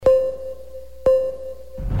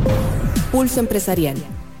Pulso Empresarial.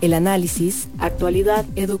 El análisis, actualidad,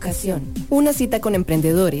 educación. Una cita con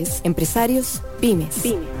emprendedores, empresarios, pymes.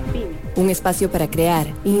 Un espacio para crear,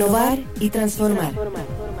 innovar y transformar.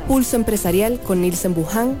 Pulso Empresarial con Nilsen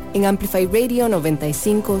Buján en Amplify Radio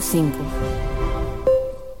 95.5.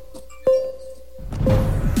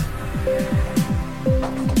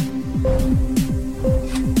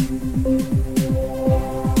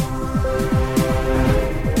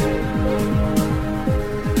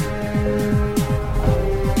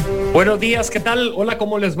 Buenos días, ¿qué tal? Hola,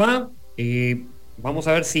 ¿cómo les va? Vamos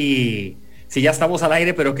a ver si ya estamos al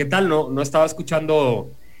aire, pero ¿qué tal? No estaba escuchando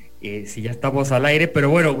si ya estamos al aire, pero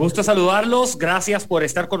bueno, gusto saludarlos. Gracias por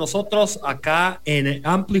estar con nosotros acá en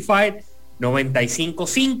Amplified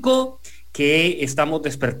 95.5, que estamos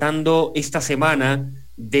despertando esta semana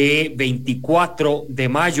de 24 de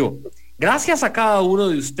mayo. Gracias a cada uno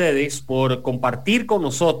de ustedes por compartir con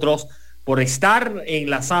nosotros, por estar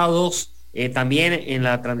enlazados también en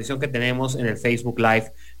la transmisión que tenemos en el Facebook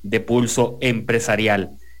Live de Pulso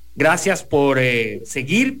Empresarial. Gracias por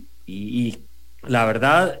seguir y la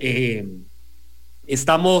verdad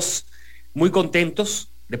estamos muy contentos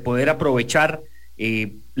de poder aprovechar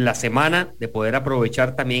la semana, de poder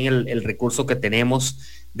aprovechar también el recurso que tenemos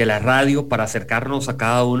de la radio para acercarnos a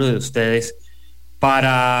cada uno de ustedes,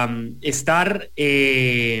 para estar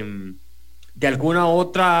de alguna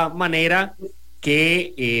otra manera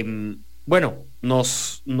que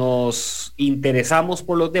nos interesamos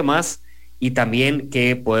por los demás y también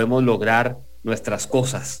que podemos lograr nuestras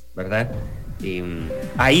cosas, ¿verdad?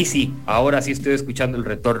 Ahí sí, ahora sí estoy escuchando el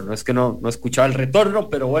retorno. Es que no escuchaba el retorno,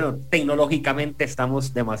 pero bueno, tecnológicamente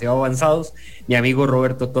estamos demasiado avanzados. Mi amigo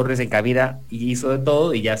Roberto Torres en cabina hizo de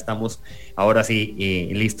todo y ya estamos ahora sí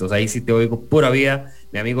listos. Ahí sí te oigo pura vida,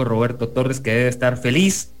 mi amigo Roberto Torres, que debe estar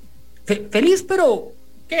feliz, pero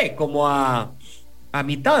 ¿qué? Como a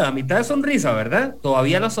mitad de sonrisa, ¿verdad?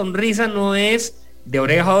 Todavía la sonrisa no es de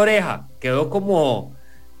oreja a oreja, quedó como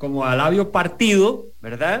a labio partido,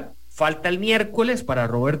 ¿verdad? Falta el miércoles para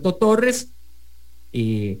Roberto Torres,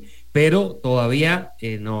 pero todavía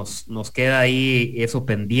nos queda ahí eso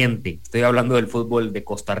pendiente. Estoy hablando del fútbol de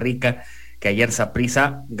Costa Rica, que ayer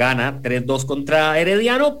Saprissa gana 3-2 contra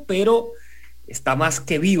Herediano, pero está más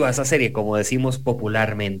que viva esa serie, como decimos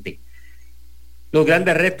popularmente. Los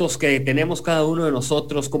grandes retos que tenemos cada uno de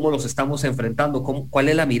nosotros, cómo los estamos enfrentando, cuál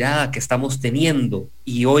es la mirada que estamos teniendo.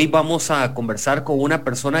 Y hoy vamos a conversar con una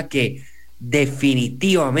persona que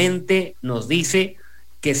definitivamente nos dice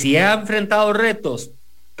que si ha enfrentado retos,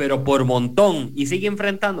 pero por montón, y sigue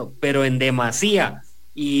enfrentando, pero en demasía,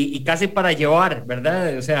 y casi para llevar,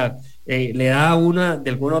 ¿verdad? O sea, le da una de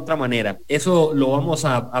alguna otra manera. Eso lo vamos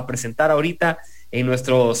a presentar ahorita en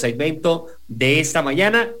nuestro segmento de esta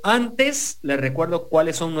mañana. Antes, les recuerdo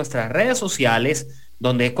cuáles son nuestras redes sociales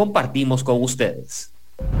donde compartimos con ustedes.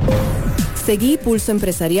 Seguí Pulso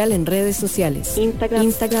Empresarial en redes sociales.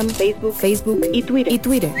 Instagram, Facebook y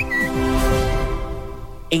Twitter.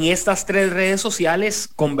 En estas 3 redes sociales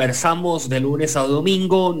conversamos de lunes a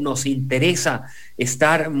domingo. Nos interesa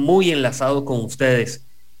estar muy enlazado con ustedes.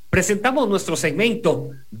 Presentamos nuestro segmento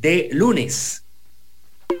de lunes.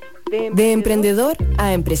 De emprendedor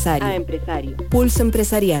a empresario. Pulso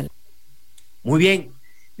Empresarial. Muy bien,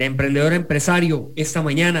 de emprendedor a empresario esta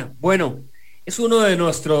mañana. Bueno, es uno de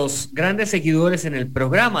nuestros grandes seguidores en el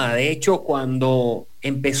programa. De hecho, cuando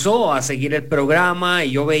empezó a seguir el programa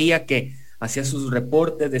y yo veía que hacía sus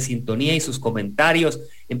reportes de sintonía y sus comentarios,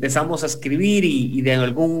 empezamos a escribir y de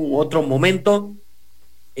algún otro momento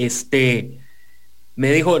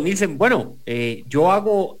me dijo: Nilsen, bueno, yo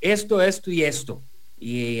hago esto y esto.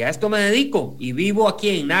 Y a esto me dedico y vivo aquí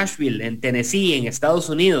en Nashville, en Tennessee, en Estados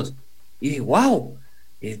Unidos. Y dije, wow,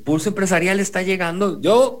 el Pulso Empresarial está llegando.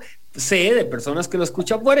 Yo sé de personas que lo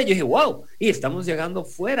escuchan fuera y yo dije, wow, y estamos llegando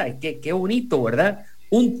fuera. Y qué bonito, ¿verdad?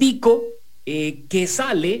 Un tico que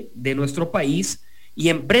sale de nuestro país y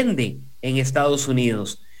emprende en Estados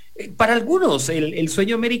Unidos. Para algunos, el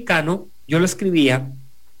sueño americano, yo lo escribía,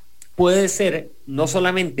 puede ser no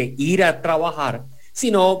solamente ir a trabajar,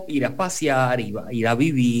 sino ir a pasear, ir a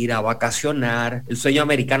vivir, a vacacionar, el sueño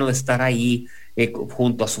americano de estar ahí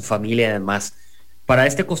junto a su familia y demás. Para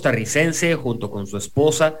este costarricense, junto con su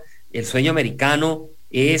esposa, el sueño americano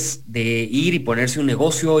es de ir y ponerse un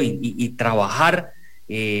negocio y trabajar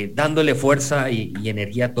dándole fuerza y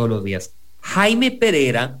energía todos los días. Jaime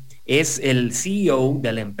Perera es el CEO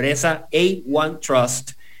de la empresa A1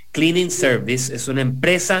 Trust Cleaning Service. Es una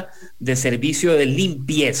empresa de servicio de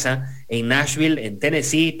limpieza en Nashville, en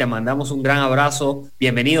Tennessee. Te mandamos un gran abrazo.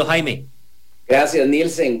 Bienvenido, Jaime. Gracias,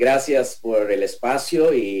 Nilsen. Gracias por el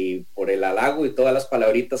espacio y por el halago y todas las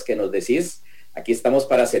palabritas que nos decís. Aquí estamos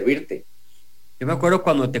para servirte. Yo me acuerdo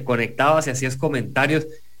cuando te conectabas y hacías comentarios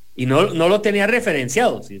y no lo tenía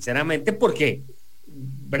referenciado, sinceramente, porque,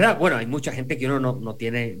 ¿verdad? Bueno, hay mucha gente que uno no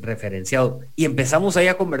tiene referenciado. Y empezamos ahí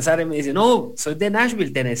a conversar y me dice, no, soy de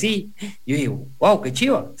Nashville, Tennessee. Y yo digo, wow, qué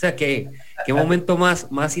chiva. O sea, qué momento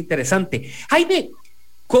más interesante. Jaime,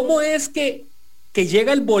 ¿cómo es que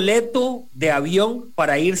llega el boleto de avión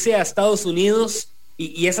para irse a Estados Unidos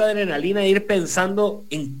y esa adrenalina de ir pensando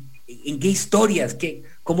en qué historias,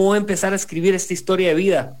 cómo voy a empezar a escribir esta historia de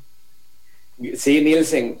vida? Sí,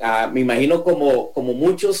 Nielsen, me imagino como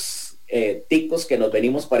muchos ticos que nos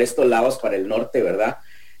venimos para estos lados, para el norte, ¿verdad?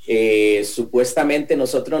 Supuestamente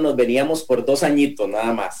nosotros nos veníamos por 2 añitos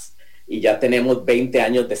nada más y ya tenemos 20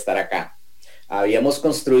 años de estar acá. Habíamos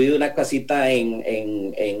construido una casita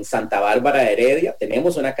en Santa Bárbara de Heredia,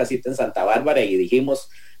 tenemos una casita en Santa Bárbara y dijimos,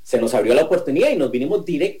 se nos abrió la oportunidad y nos vinimos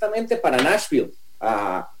directamente para Nashville,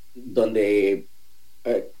 donde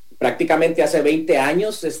prácticamente hace 20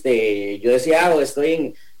 años yo decía,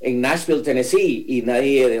 estoy en Nashville, Tennessee, y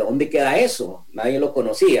nadie, ¿de dónde queda eso? Nadie lo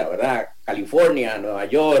conocía, ¿verdad? California, Nueva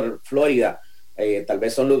York, Florida, tal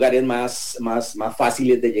vez son lugares más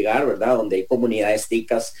fáciles de llegar, ¿verdad? Donde hay comunidades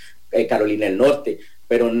ticas, Carolina del Norte,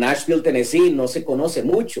 pero Nashville, Tennessee no se conoce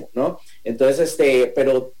mucho, ¿no? Entonces,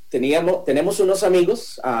 pero tenemos unos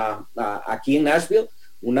amigos aquí en Nashville,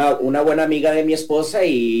 una buena amiga de mi esposa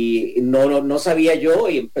y no sabía yo,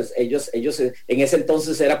 y pues ellos en ese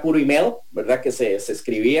entonces era puro email, ¿verdad? Que se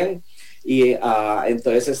escribían y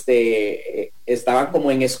entonces estaban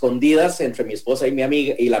como en escondidas entre mi esposa y mi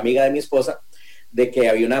amiga y la amiga de mi esposa de que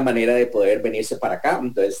había una manera de poder venirse para acá.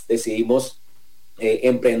 Entonces decidimos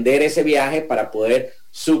emprender ese viaje para poder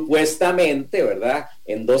supuestamente, ¿verdad?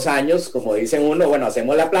 En 2 años, como dicen uno, bueno,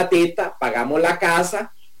 hacemos la platita, pagamos la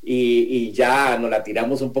casa y ya nos la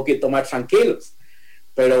tiramos un poquito más tranquilos.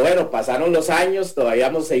 Pero bueno, pasaron los años,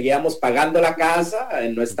 todavía seguíamos pagando la casa,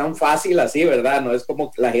 no es tan fácil así, ¿verdad? No es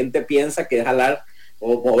como la gente piensa que es jalar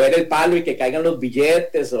o mover el palo y que caigan los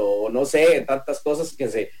billetes o no sé, tantas cosas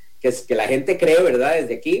que la gente cree, ¿verdad?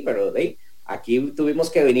 Desde aquí, pero aquí tuvimos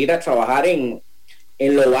que venir a trabajar en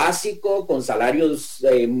lo básico, con salarios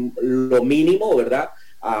lo mínimo, ¿verdad?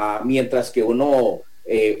 Mientras que uno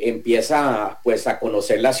empieza pues a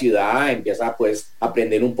conocer la ciudad, empieza pues a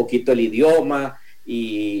aprender un poquito el idioma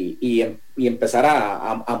y empezar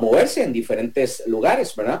a moverse en diferentes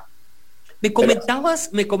lugares, ¿verdad? Me comentabas,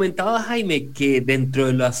 Jaime, que dentro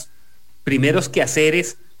de los primeros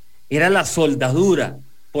quehaceres era la soldadura,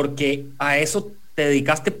 porque a eso te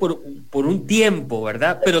dedicaste por un tiempo,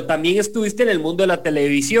 ¿verdad? Pero también estuviste en el mundo de la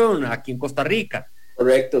televisión aquí en Costa Rica.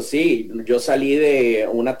 Correcto, sí. Yo salí de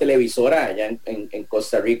una televisora allá en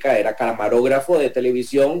Costa Rica, era camarógrafo de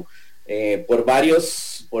televisión por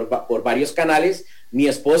varios canales. Mi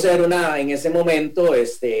esposa en ese momento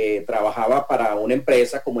trabajaba para una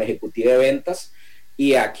empresa como ejecutiva de ventas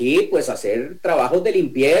y aquí pues hacer trabajos de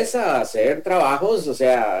limpieza, hacer trabajos, o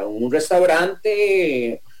sea, un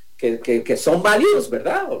restaurante que son válidos,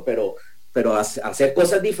 ¿verdad? Pero hacer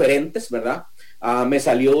cosas diferentes, ¿verdad? Me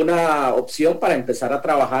salió una opción para empezar a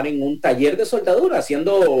trabajar en un taller de soldadura,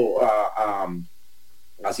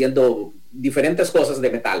 haciendo diferentes cosas de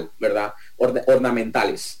metal, ¿verdad?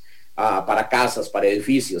 Ornamentales, para casas, para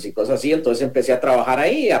edificios y cosas así. Entonces empecé a trabajar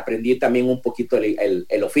ahí, aprendí también un poquito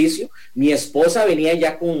el oficio. Mi esposa venía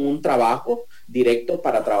ya con un trabajo directo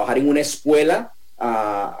para trabajar en una escuela,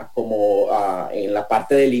 en la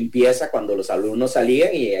parte de limpieza cuando los alumnos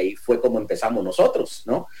salían, y ahí fue como empezamos nosotros,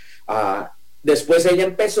 ¿no? Después ella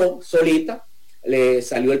empezó solita, le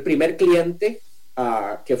salió el primer cliente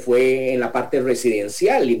que fue en la parte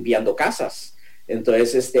residencial, limpiando casas.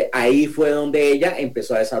 Entonces ahí fue donde ella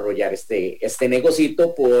empezó a desarrollar este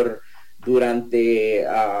negocito durante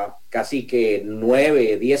casi que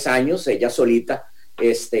 9, 10 años, ella solita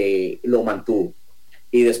lo mantuvo.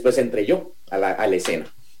 Y después entré yo a la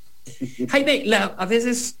escena. Jaime, a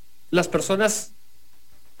veces las personas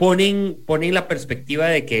ponen la perspectiva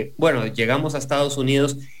de que, bueno, llegamos a Estados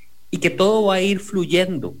Unidos y que todo va a ir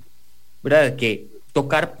fluyendo, ¿verdad? Que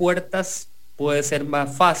tocar puertas puede ser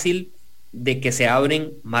más fácil, de que se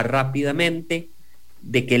abren más rápidamente,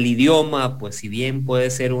 de que el idioma, pues si bien puede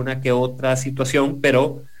ser una que otra situación,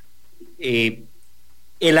 pero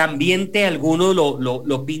el ambiente algunos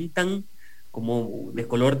lo pintan como de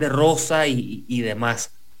color de rosa y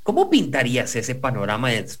demás. ¿Cómo pintarías ese panorama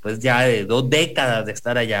después ya de 2 décadas de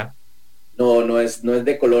estar allá? No es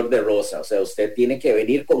de color de rosa. O sea, usted tiene que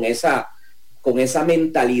venir con esa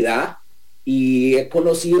mentalidad, y he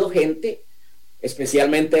conocido gente,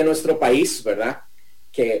 especialmente de nuestro país, ¿verdad?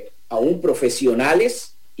 Que aún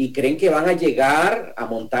profesionales y creen que van a llegar a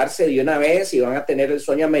montarse de una vez y van a tener el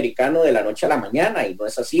sueño americano de la noche a la mañana, y no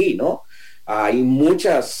es así, ¿no? Hay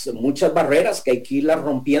muchas barreras que hay que irlas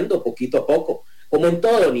rompiendo poquito a poco. Como en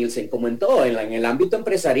todo, Nielsen, como en todo, en el ámbito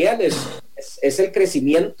empresarial es el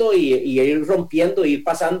crecimiento y ir rompiendo, ir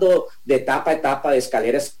pasando de etapa a etapa, de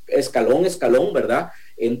escalera, escalón, ¿verdad?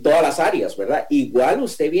 En todas las áreas, ¿verdad? Igual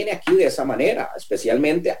usted viene aquí de esa manera,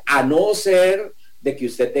 especialmente a no ser de que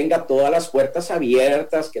usted tenga todas las puertas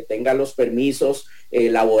abiertas, que tenga los permisos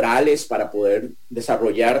laborales para poder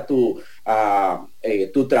desarrollar tu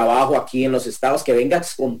trabajo aquí en los estados, que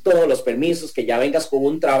vengas con todos los permisos, que ya vengas con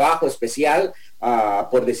un trabajo especial,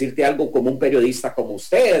 por decirte algo, como un periodista como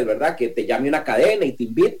usted, ¿verdad? Que te llame una cadena y te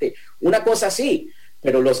invite, una cosa así.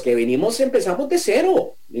 Pero los que venimos empezamos de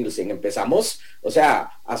cero, Nielsen, empezamos, o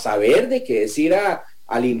sea, a saber de qué es ir a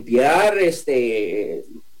limpiar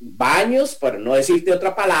baños, para no decirte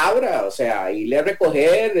otra palabra, o sea, irle a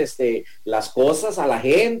recoger las cosas a la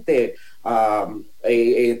gente,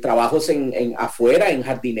 trabajos en afuera, en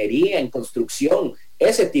jardinería, en construcción,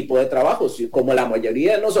 ese tipo de trabajos, como la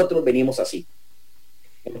mayoría de nosotros venimos así,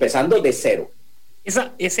 empezando de cero.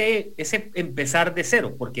 Ese empezar de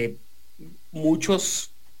cero, porque muchos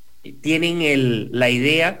tienen la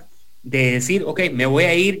idea de decir, ok, me voy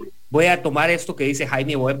a ir, voy a tomar esto que dice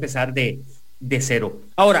Jaime, voy a empezar de cero.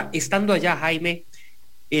 Ahora, estando allá, Jaime,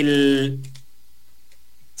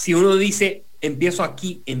 si uno dice, empiezo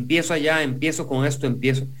aquí, empiezo allá, empiezo con esto,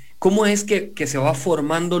 ¿cómo es que se va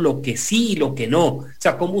formando lo que sí y lo que no? O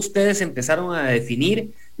sea, ¿cómo ustedes empezaron a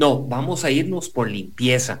definir, no, vamos a irnos por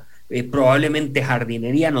limpieza, probablemente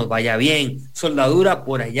jardinería nos vaya bien, soldadura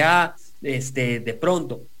por allá, de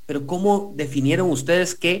pronto, pero ¿cómo definieron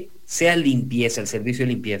ustedes que sea limpieza, el servicio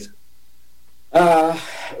de limpieza?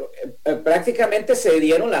 Prácticamente se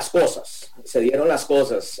dieron las cosas.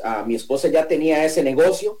 Mi esposa ya tenía ese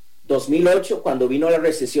negocio. 2008, cuando vino la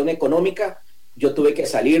recesión económica, yo tuve que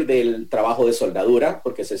salir del trabajo de soldadura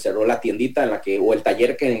porque se cerró la tiendita o el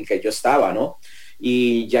taller en el que yo estaba, ¿no?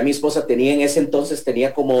 Y ya mi esposa en ese entonces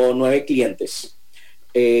tenía como 9 clientes.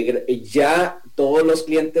 Ya todos los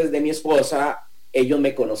clientes de mi esposa, ellos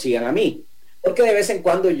me conocían a mí, porque de vez en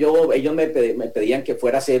cuando ellos me pedían que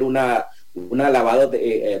fuera a hacer una lavado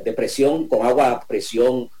de presión con agua a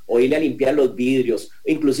presión, o irle a limpiar los vidrios,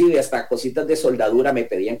 inclusive hasta cositas de soldadura me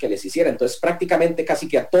pedían que les hiciera. Entonces prácticamente casi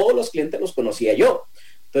que a todos los clientes los conocía yo.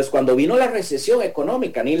 Entonces cuando vino la recesión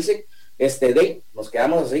económica, Nielsen, nos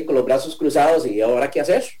quedamos así con los brazos cruzados, y ahora qué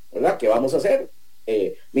hacer, ¿verdad? ¿Qué vamos a hacer?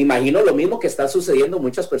 Me imagino lo mismo que está sucediendo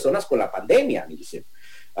muchas personas con la pandemia, Nielsen.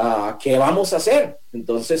 ¿Qué vamos a hacer?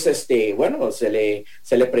 Entonces, bueno, se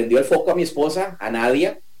le prendió el foco a mi esposa, a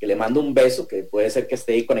Nadia, que le mando un beso, que puede ser que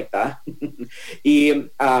esté ahí conectada, y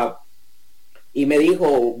me dijo,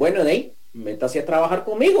 bueno, métase a trabajar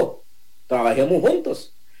conmigo, trabajemos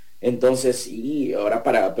juntos. Entonces, sí, ahora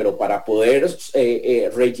para poder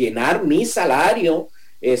rellenar mi salario,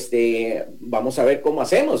 vamos a ver cómo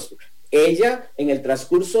hacemos. Ella, en el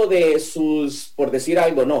transcurso de sus, por decir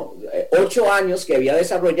algo, 8 años que había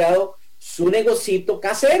desarrollado su negocito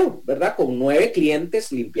casero, ¿verdad? Con 9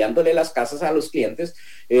 clientes, limpiándole las casas a los clientes,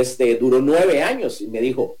 duró 9 años, y me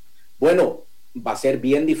dijo, bueno, va a ser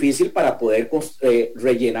bien difícil para poder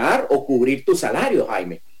rellenar o cubrir tu salario,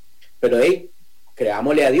 Jaime, pero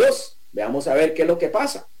creámosle a Dios, veamos a ver qué es lo que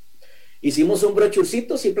pasa. Hicimos un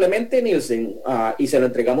brochurcito simplemente, Nielsen, y se lo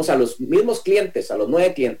entregamos a los mismos clientes, a los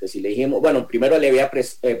 9 clientes, y le dijimos, bueno, primero le había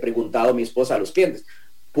preguntado a mi esposa a los clientes,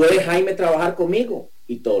 ¿puede Jaime trabajar conmigo?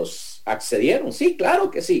 Y todos accedieron, sí,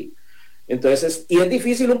 claro que sí. Entonces, y es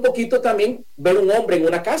difícil un poquito también ver un hombre en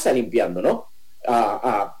una casa limpiando, ¿no?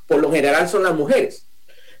 Por lo general son las mujeres,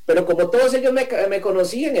 pero como todos ellos me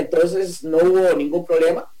conocían, entonces no hubo ningún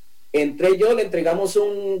problema. Entré yo, le entregamos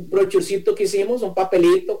un brochurcito que hicimos, un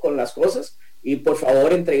papelito con las cosas, y por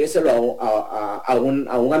favor entrégueselo a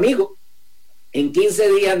un amigo. En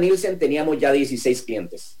 15 días, Nielsen, teníamos ya 16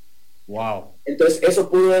 clientes. Wow. Entonces eso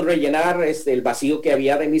pudo rellenar el vacío que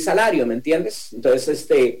había de mi salario, ¿me entiendes? Entonces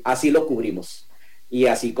así lo cubrimos, y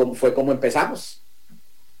así fue como empezamos.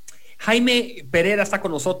 Jaime Perera está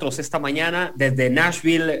con nosotros esta mañana desde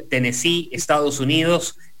Nashville, Tennessee, Estados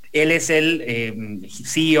Unidos. Él es el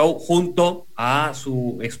CEO junto a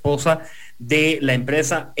su esposa de la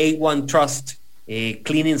empresa A1 Trust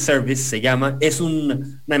Cleaning Service, se llama. Es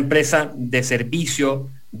una empresa de servicio,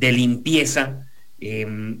 de limpieza,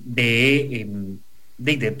 de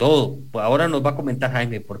todo. Ahora nos va a comentar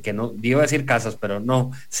Jaime, porque no iba a decir casas, pero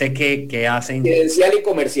no, sé que hacen residencial y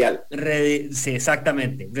comercial. Sí,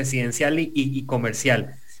 exactamente, residencial y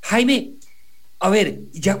comercial. Jaime, A ver,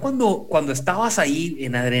 ya cuando estabas ahí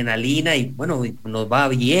en adrenalina y bueno, nos va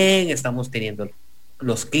bien, estamos teniendo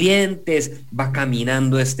los clientes, va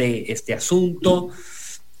caminando este asunto,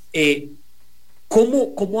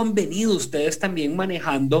 ¿cómo han venido ustedes también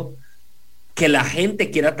manejando que la gente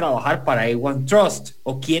quiera trabajar para A1 Trust?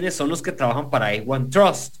 ¿O quiénes son los que trabajan para A1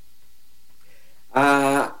 Trust?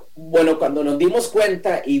 Bueno, cuando nos dimos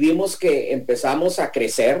cuenta y vimos que empezamos a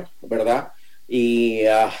crecer, ¿verdad? Y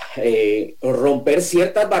romper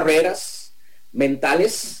ciertas barreras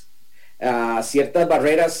mentales, ciertas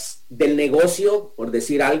barreras del negocio, por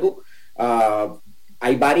decir algo.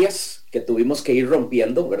 Hay varias que tuvimos que ir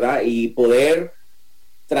rompiendo, ¿verdad? Y poder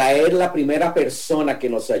traer la primera persona que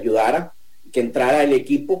nos ayudara, que entrara al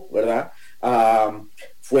equipo, ¿verdad?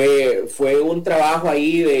 Fue un trabajo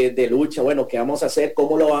ahí de lucha. Bueno, ¿qué vamos a hacer?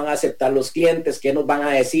 ¿Cómo lo van a aceptar los clientes? ¿Qué nos van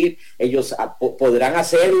a decir? Ellos podrán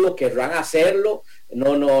hacerlo, querrán hacerlo,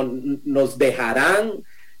 no nos dejarán.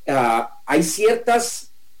 Hay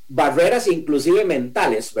ciertas barreras inclusive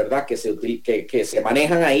mentales, ¿verdad? Que se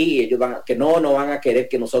manejan ahí. Ellos no van a querer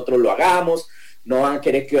que nosotros lo hagamos, no van a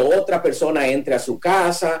querer que otra persona entre a su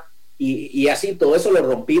casa y así todo eso lo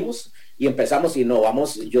rompimos y empezamos y no,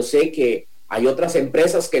 vamos, yo sé que hay otras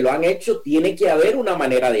empresas que lo han hecho, tiene que haber una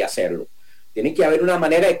manera de hacerlo. Tiene que haber una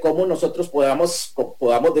manera de cómo nosotros podamos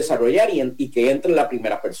desarrollar y que entre la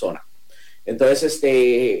primera persona. Entonces,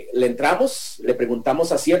 le entramos, le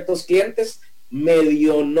preguntamos a ciertos clientes,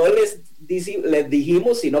 medio no les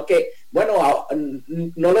dijimos, sino que, bueno,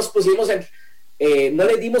 no los pusimos no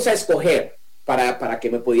les dimos a escoger para que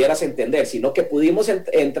me pudieras entender, sino que pudimos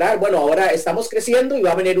entrar, bueno, ahora estamos creciendo y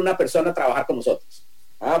va a venir una persona a trabajar con nosotros.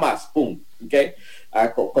 Nada más, pum, ¿ok?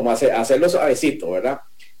 Como hacerlo suavecito, ¿verdad?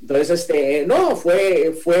 Entonces, no,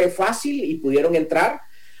 fue fácil y pudieron entrar.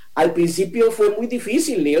 Al principio fue muy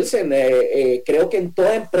difícil, Nielsen. Creo que en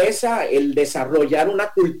toda empresa el desarrollar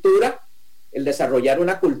una cultura,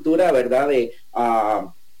 ¿verdad?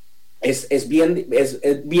 Es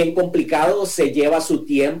bien complicado, se lleva su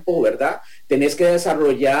tiempo, ¿verdad? Tenés que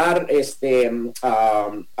desarrollar,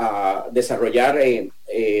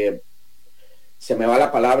 se me va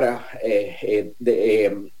la palabra,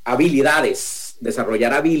 habilidades,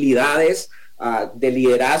 desarrollar habilidades de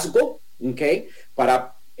liderazgo, ¿ok?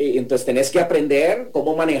 Entonces tenés que aprender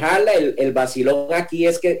cómo manejarla. El vacilón aquí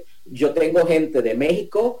es que yo tengo gente de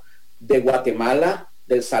México, de Guatemala,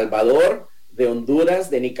 de El Salvador, de Honduras,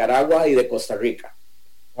 de Nicaragua y de Costa Rica.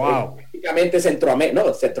 Wow. Prácticamente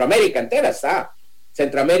Centroamérica entera está.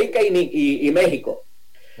 Centroamérica y México.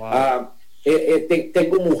 Wow.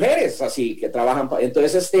 Tengo mujeres así que trabajan,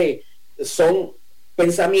 entonces son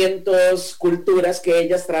pensamientos, culturas que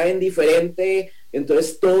ellas traen diferente,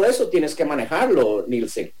 entonces todo eso tienes que manejarlo,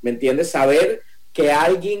 Nielsen, ¿me entiendes? Saber que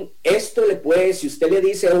alguien esto le puede, si usted le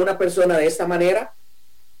dice a una persona de esta manera,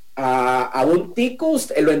 a un tico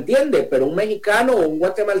usted lo entiende, pero un mexicano o un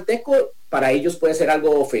guatemalteco para ellos puede ser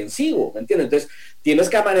algo ofensivo, ¿me entiendes? Entonces tienes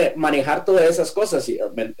que manejar todas esas cosas y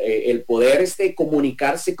el poder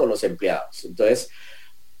comunicarse con los empleados. Entonces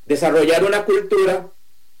desarrollar una cultura.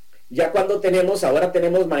 Ya cuando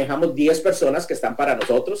manejamos 10 personas que están para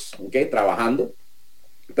nosotros, ¿okay? Trabajando,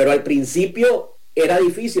 pero al principio era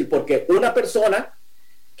difícil porque una persona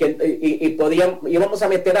íbamos a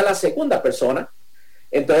meter a la segunda persona.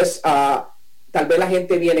 Entonces, tal vez la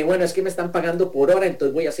gente viene, bueno, es que me están pagando por hora,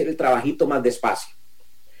 entonces voy a hacer el trabajito más despacio.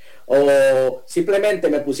 O simplemente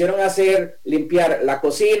me pusieron a limpiar la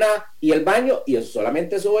cocina y el baño, y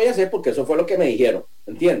solamente eso voy a hacer porque eso fue lo que me dijeron,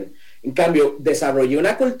 ¿entienden? En cambio, desarrollé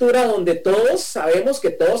una cultura donde todos sabemos que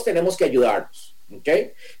todos tenemos que ayudarnos, ¿ok?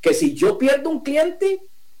 Que si yo pierdo un cliente,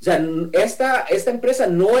 o sea, esta empresa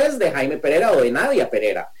no es de Jaime Perera o de Nadia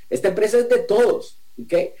Perera, esta empresa es de todos,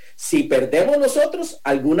 ¿ok? Si perdemos nosotros,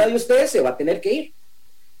 alguna de ustedes se va a tener que ir.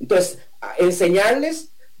 Entonces, enseñarles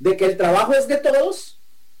de que el trabajo es de todos,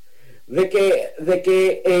 de que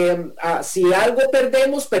si algo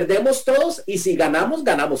perdemos todos, y si ganamos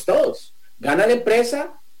todos. Gana la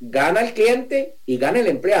empresa, gana el cliente y gana el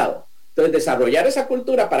empleado. Entonces, desarrollar esa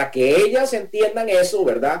cultura para que ellas entiendan eso,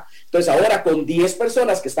 ¿verdad? Entonces, ahora con 10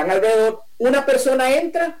 personas que están alrededor, una persona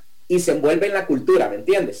entra y se envuelve en la cultura, ¿me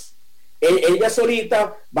entiendes? Ella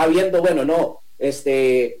solita va viendo, bueno, no,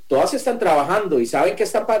 todas están trabajando y saben que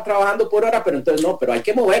están trabajando por hora, pero entonces no, pero hay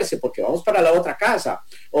que moverse porque vamos para la otra casa.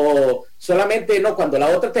 O solamente no, cuando la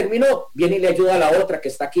otra terminó, viene y le ayuda a la otra que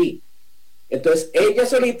está aquí. Entonces, ellas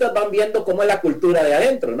solitas van viendo cómo es la cultura de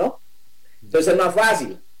adentro, ¿no? Entonces es más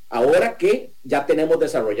fácil. Ahora que ya tenemos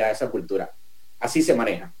desarrollada esa cultura. Así se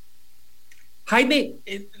maneja. Jaime,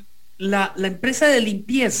 la empresa de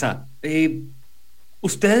limpieza,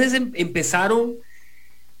 ustedes empezaron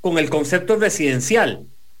con el concepto residencial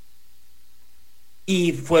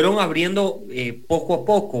y fueron abriendo poco a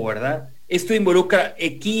poco, ¿verdad? Esto involucra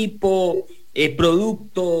equipo,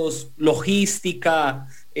 productos, logística,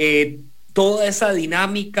 toda esa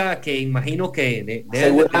dinámica que imagino que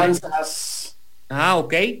seguranzas.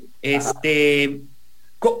 Ok.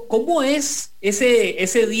 ¿Cómo es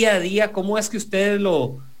ese día a día? ¿Cómo es que ustedes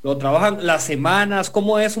lo trabajan? Las semanas,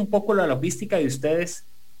 ¿cómo es un poco la logística de ustedes?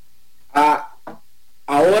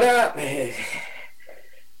 Ahora,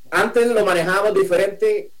 antes lo manejábamos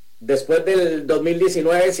diferente, después del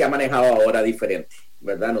 2019 se ha manejado ahora diferente,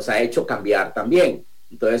 ¿verdad? Nos ha hecho cambiar también.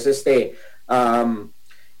 Entonces,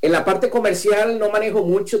 en la parte comercial no manejo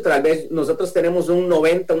mucho, tal vez nosotros tenemos un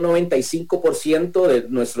 95% de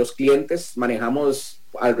nuestros clientes, manejamos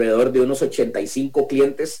alrededor de unos 85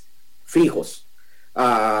 clientes fijos,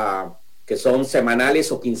 que son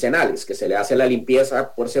semanales o quincenales, que se le hace la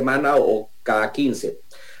limpieza por semana o cada 15.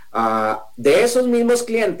 De esos mismos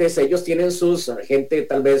clientes, ellos tienen sus gente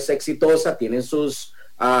tal vez exitosa, tienen sus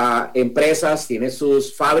empresas, tienen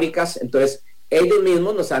sus fábricas, entonces ellos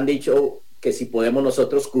mismos nos han dicho que si podemos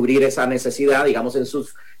nosotros cubrir esa necesidad, digamos, en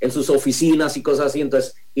sus oficinas y cosas así,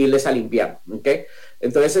 entonces irles a limpiar, ¿ok?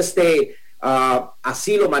 Entonces,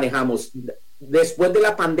 así lo manejamos. Después de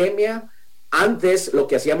la pandemia, antes lo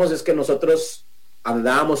que hacíamos es que nosotros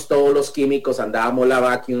andábamos todos los químicos, andábamos la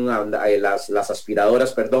vacuum, las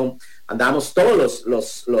aspiradoras, perdón, andábamos todos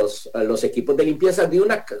los equipos de limpieza de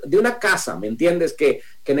una casa, ¿me entiendes? Que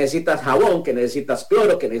necesitas jabón, que necesitas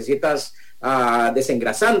cloro, que necesitas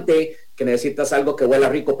desengrasante, que necesitas algo que huela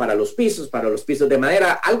rico para los pisos de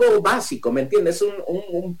madera, algo básico, ¿me entiendes?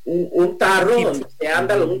 Un tarro donde se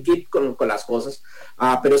anda, un kit con las cosas.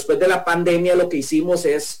 Pero después de la pandemia lo que hicimos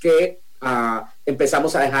es que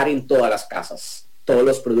empezamos a dejar en todas las casas todos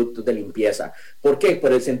los productos de limpieza. ¿Por qué?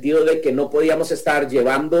 Por el sentido de que no podíamos estar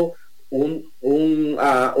llevando un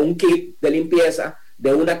kit de limpieza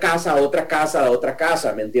de una casa a otra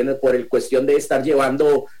casa, ¿me entiendes? Por el cuestión de estar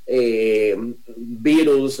llevando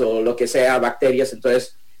virus o lo que sea, bacterias.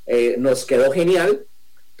 Entonces, nos quedó genial,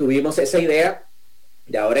 tuvimos esa idea,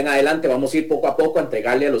 de ahora en adelante vamos a ir poco a poco a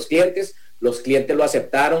entregarle a los clientes lo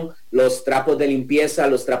aceptaron, los trapos de limpieza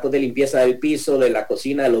del piso, de la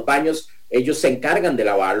cocina, de los baños, ellos se encargan de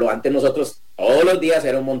lavarlo. Antes nosotros todos los días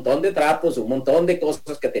era un montón de trapos, un montón de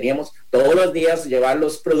cosas que teníamos todos los días, llevar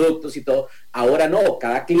los productos y todo. Ahora no,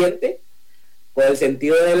 cada cliente, por el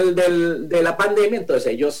sentido de la pandemia,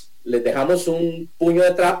 entonces ellos les dejamos un puño de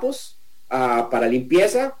trapos para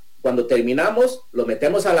limpieza. Cuando terminamos, lo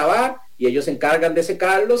metemos a lavar y ellos se encargan de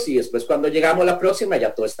secarlos y después cuando llegamos a la próxima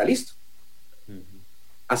ya todo está listo.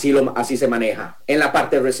 Así se maneja en la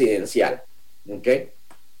parte residencial. ¿Ok?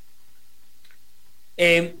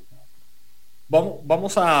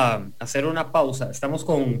 Vamos a hacer una pausa. Estamos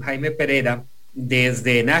con Jaime Perera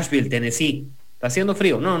desde Nashville, Tennessee. ¿Está haciendo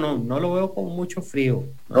frío? No lo veo con mucho frío.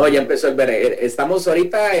 No, ya empezó el verano. Estamos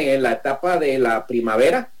ahorita en la etapa de la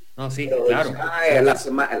primavera. No, sí, claro.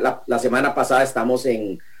 La semana pasada estamos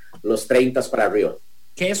en los 30 para arriba.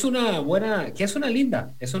 Que es una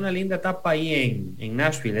linda etapa ahí en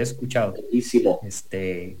Nashville, he escuchado. Buenísimo.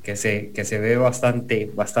 Que se ve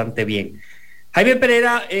bastante bien. Jaime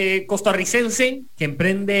Perera, costarricense, que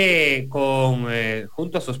emprende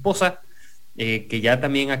junto a su esposa, que ya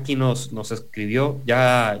también aquí nos escribió,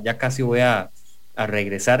 ya casi voy a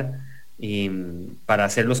regresar para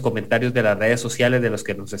hacer los comentarios de las redes sociales de los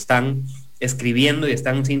que nos están escribiendo y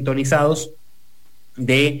están sintonizados,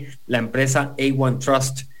 de la empresa A1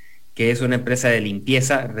 Trust, que es una empresa de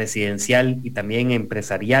limpieza residencial y también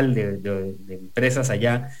empresarial de empresas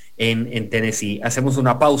allá en Tennessee. Hacemos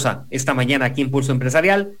una pausa esta mañana aquí en Pulso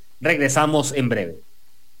Empresarial. Regresamos en breve.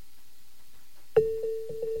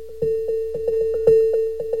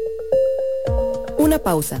 Una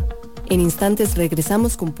pausa. En instantes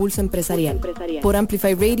regresamos con Pulso Empresarial por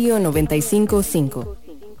Amplify Radio 95.5.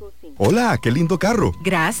 Hola, qué lindo carro.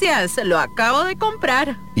 Gracias, lo acabo de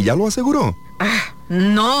comprar. ¿Y ya lo aseguró?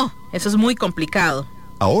 No, eso es muy complicado.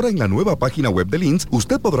 Ahora en la nueva página web de Links,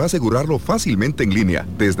 usted podrá asegurarlo fácilmente en línea,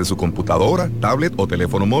 desde su computadora, tablet o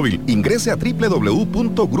teléfono móvil. Ingrese a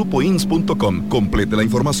www.grupoins.com, complete la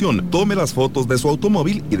información, tome las fotos de su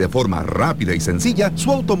automóvil y de forma rápida y sencilla,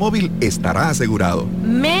 su automóvil estará asegurado.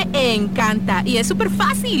 Me encanta y es súper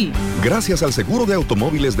fácil. Gracias al seguro de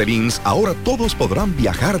automóviles de Links, ahora todos podrán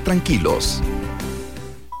viajar tranquilos.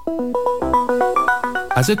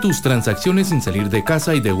 Hace tus transacciones sin salir de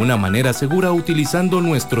casa y de una manera segura utilizando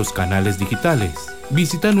nuestros canales digitales.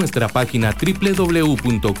 Visita nuestra página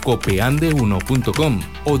www.copeande1.com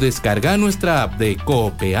o descarga nuestra app de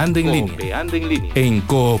Coopeande en línea. En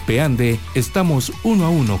Coopeande estamos uno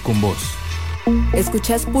a uno con vos.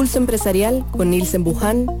 Escuchás Pulso Empresarial con Nielsen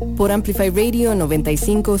Buján por Amplify Radio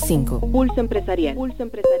 95.5. Pulso Empresarial.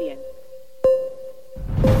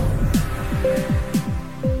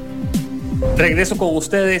 Regreso con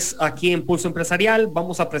ustedes aquí en Pulso Empresarial.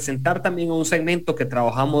 Vamos a presentar también un segmento que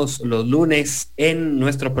trabajamos los lunes en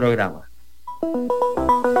nuestro programa.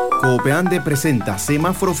 Coopeande presenta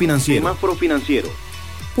Semáforo Financiero.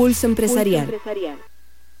 Pulso Empresarial.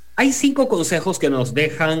 Hay 5 consejos que nos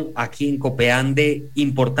dejan aquí en Copeande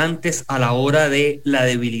importantes a la hora de la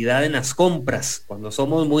debilidad en las compras, cuando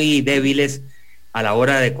somos muy débiles a la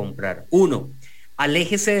hora de comprar. 1,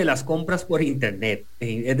 aléjese de las compras por internet,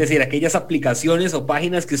 es decir, aquellas aplicaciones o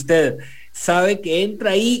páginas que usted sabe que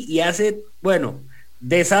entra ahí y hace,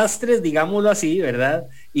 desastres, digámoslo así, ¿verdad?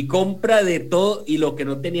 Y compra de todo y lo que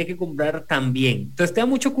no tenía que comprar también. Entonces, tenga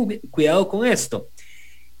mucho cuidado con esto.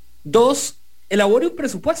 2, elabore un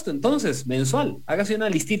presupuesto, entonces, mensual. Hágase una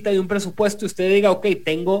listita de un presupuesto y usted diga, ok,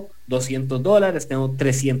 tengo $200, tengo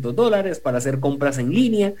 $300 para hacer compras en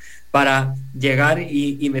línea, para llegar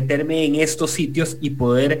y meterme en estos sitios y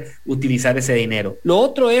poder utilizar ese dinero. Lo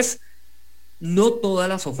otro es, no todas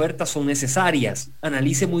las ofertas son necesarias.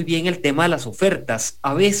 Analice muy bien el tema de las ofertas.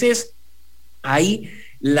 A veces hay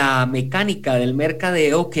la mecánica del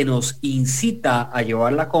mercadeo que nos incita a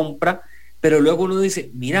llevar la compra, pero luego uno dice,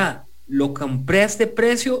 mira, lo compré a este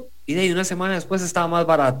precio y de ahí una semana después estaba más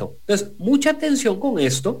barato. Entonces, mucha atención con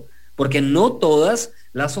esto, porque no todas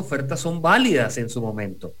las ofertas son válidas en su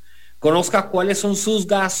momento. Conozca cuáles son sus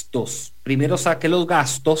gastos. Primero saque los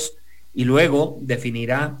gastos y luego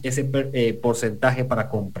definirá ese porcentaje para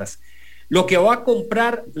compras. Lo que va a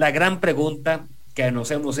comprar, la gran pregunta que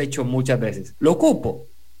nos hemos hecho muchas veces. ¿Lo ocupo?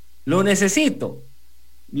 ¿Lo necesito?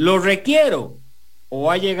 ¿Lo requiero? ¿O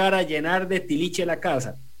va a llegar a llenar de tiliche la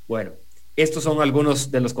casa? Bueno, estos son algunos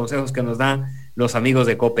de los consejos que nos dan los amigos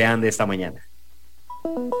de Copeande esta mañana.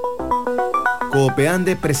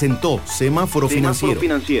 Copeande presentó Semáforo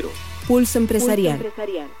Financiero. Pulso Empresarial.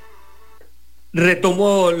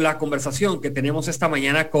 Retomo la conversación que tenemos esta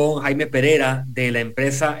mañana con Jaime Perera de la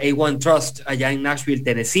empresa A1 Trust allá en Nashville,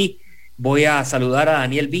 Tennessee. Voy a saludar a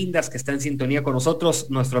Daniel Vindas, que está en sintonía con nosotros,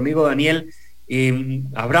 nuestro amigo Daniel.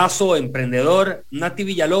 Abrazo, emprendedor. Nati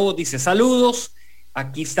Villalobos dice saludos.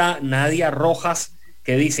 Aquí está Nadia Rojas,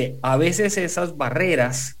 que dice, a veces esas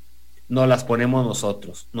barreras no las ponemos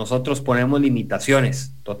nosotros ponemos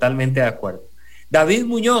limitaciones. Totalmente de acuerdo. David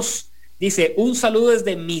Muñoz dice, un saludo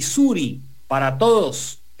desde Missouri para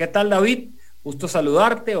todos. ¿Qué tal, David? Gusto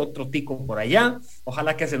saludarte, otro tico por allá.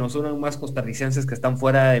 Ojalá que se nos unan más costarricenses que están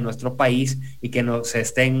fuera de nuestro país y que nos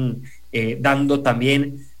estén dando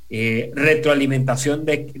también retroalimentación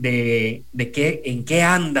de en qué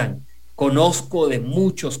andan. Conozco de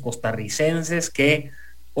muchos costarricenses que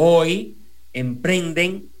hoy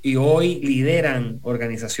emprenden y hoy lideran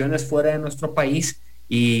organizaciones fuera de nuestro país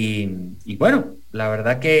y bueno, la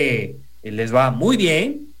verdad que les va muy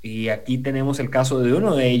bien y aquí tenemos el caso de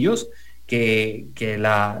uno de ellos que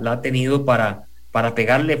la ha tenido para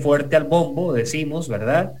pegarle fuerte al bombo, decimos,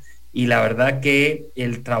 ¿verdad? Y la verdad que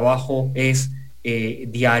el trabajo es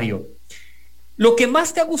diario. Lo que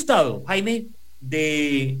más te ha gustado, Jaime,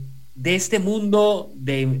 de este mundo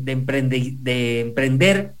de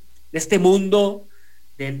emprender, de este mundo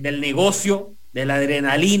del negocio, de la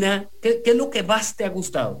adrenalina, ¿qué es lo que más te ha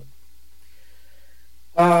gustado?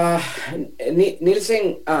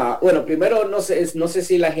 Nielsen, bueno, primero no sé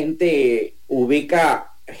si la gente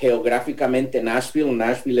ubica geográficamente Nashville.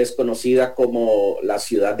 Nashville es conocida como la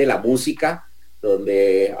ciudad de la música,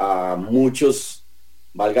 donde muchos,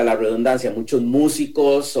 valga la redundancia, muchos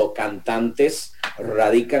músicos o cantantes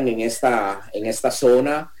radican en esta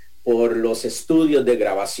zona por los estudios de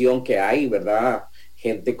grabación que hay, ¿verdad?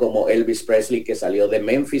 Gente como Elvis Presley, que salió de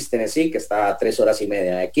Memphis, Tennessee, que está a 3 horas y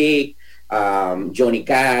media de aquí, Johnny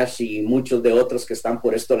Cash y muchos de otros que están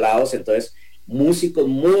por estos lados. Entonces, músicos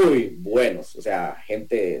muy buenos, o sea,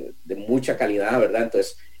 gente de mucha calidad, ¿verdad?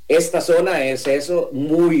 Entonces, esta zona es eso,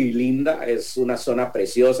 muy linda, es una zona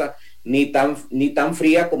preciosa, ni tan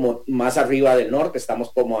fría como más arriba del norte,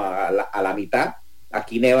 estamos como a la mitad.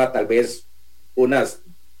 Aquí neva tal vez unas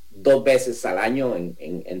 2 veces al año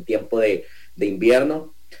en tiempo de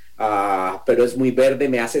invierno, pero es muy verde,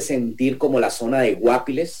 me hace sentir como la zona de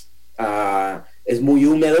Guapiles. Es muy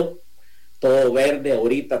húmedo, todo verde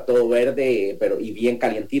ahorita, todo verde, pero y bien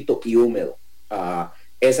calientito y húmedo.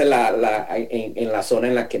 Esa es en la zona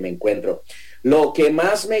en la que me encuentro. Lo que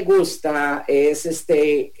más me gusta es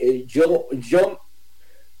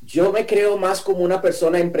yo me creo más como una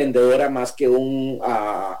persona emprendedora más que un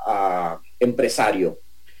empresario.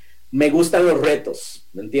 Me gustan los retos,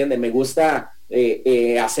 ¿me entiendes? Me gusta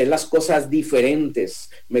hacer las cosas diferentes.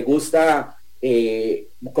 Me gusta,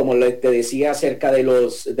 como te decía acerca de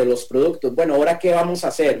los productos. Bueno, ¿ahora qué vamos a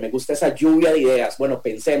hacer? Me gusta esa lluvia de ideas. Bueno,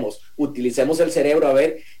 pensemos, utilicemos el cerebro a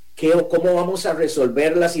ver cómo vamos a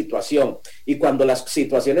resolver la situación. Y cuando las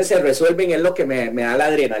situaciones se resuelven es lo que me da la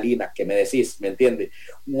adrenalina, que me decís, ¿me entiende?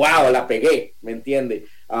 ¡Wow! La pegué, ¿me entiende?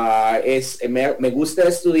 Me gusta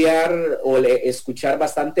estudiar o escuchar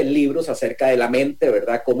bastantes libros acerca de la mente,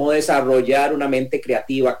 ¿verdad? Cómo desarrollar una mente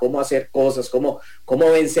creativa, cómo hacer cosas,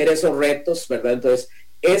 cómo vencer esos retos, ¿verdad? Entonces,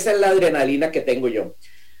 esa es la adrenalina que tengo yo.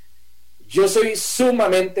 Yo soy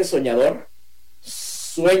sumamente soñador,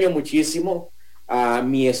 sueño muchísimo.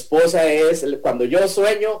 Mi esposa cuando yo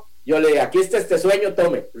sueño, yo le digo, aquí está este sueño,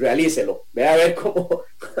 tome, realícelo, ve a ver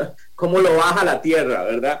cómo lo baja a la tierra,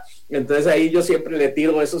 ¿verdad? Entonces ahí yo siempre le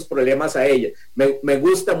tiro esos problemas a ella. Me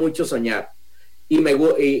gusta mucho soñar y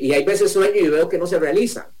hay veces sueño y veo que no se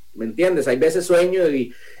realizan, ¿me entiendes? Hay veces sueño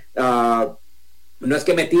y no es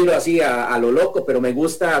que me tiro así a lo loco, pero me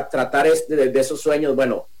gusta tratar de esos sueños.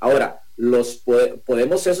 Bueno, ahora,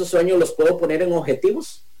 esos sueños los puedo poner en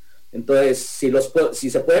objetivos. Entonces, si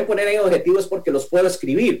se pueden poner en objetivos porque los puedo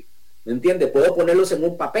escribir, ¿me entiende? Puedo ponerlos en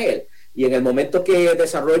un papel y en el momento que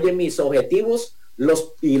desarrolle mis objetivos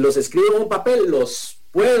los escribo en un papel, los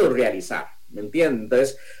puedo realizar, ¿me entiende?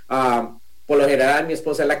 Entonces, por lo general mi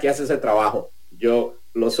esposa es la que hace ese trabajo. Yo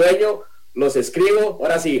los sueño, los escribo,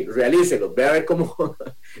 ahora sí, realícelos, ve a ver cómo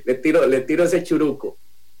le tiro ese churuco.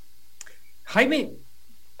 Jaime,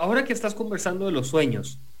 ahora que estás conversando de los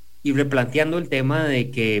sueños y replanteando el tema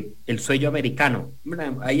de que el sueño americano,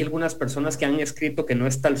 hay algunas personas que han escrito que no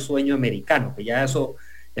está el sueño americano, que ya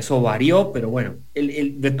eso varió, pero bueno,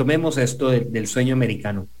 retomemos esto del sueño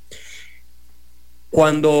americano.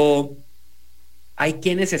 Cuando hay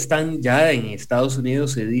quienes están ya en Estados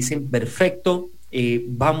Unidos y dicen, perfecto,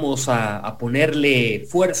 vamos a ponerle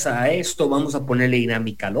fuerza a esto, vamos a ponerle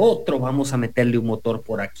dinámica al otro, vamos a meterle un motor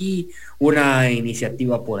por aquí, una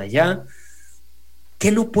iniciativa por allá.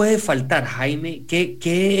 ¿Qué no puede faltar, Jaime?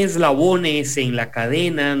 ¿Qué eslabones en la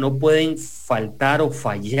cadena no pueden faltar o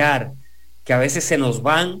fallar? Que a veces se nos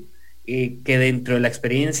van, que dentro de la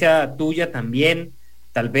experiencia tuya también,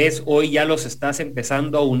 tal vez hoy ya los estás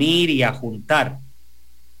empezando a unir y a juntar.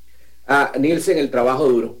 Nielsen, el trabajo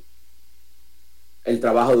duro. El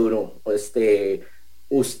trabajo duro.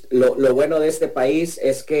 Lo bueno de este país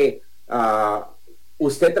es que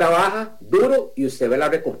usted trabaja duro y usted ve la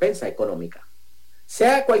recompensa económica.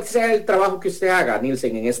 Sea cual sea el trabajo que usted haga,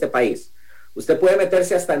 Nielsen, en este país, usted puede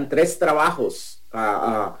meterse hasta en 3 trabajos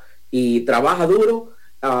y trabaja duro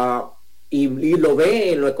y lo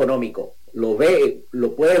ve en lo económico, lo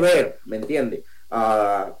puede ver, ¿me entiende?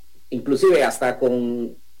 Inclusive hasta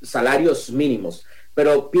con salarios mínimos.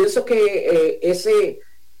 Pero pienso que ese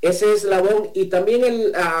eslabón y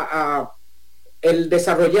también el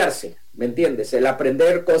desarrollarse, ¿me entiendes? El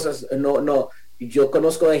aprender cosas, no. Yo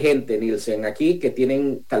conozco de gente, Nielsen, aquí que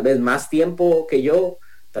tienen tal vez más tiempo que yo,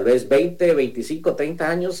 tal vez 20, 25, 30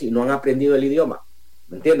 años y no han aprendido el idioma,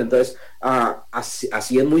 ¿me entiende? Entonces,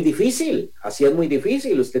 así es muy difícil,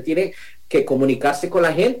 usted tiene que comunicarse con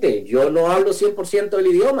la gente. Yo no hablo 100% del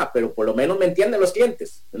idioma, pero por lo menos me entienden los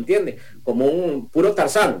clientes, ¿me entiende? Como un puro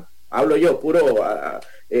Tarzán, hablo yo,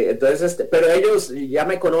 entonces, pero ellos ya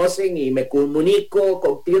me conocen y me comunico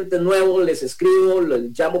con clientes nuevos, les escribo,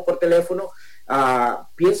 les llamo por teléfono.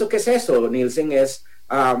 Pienso que es eso, Nielsen, es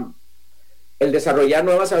el desarrollar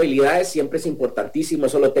nuevas habilidades siempre es importantísimo,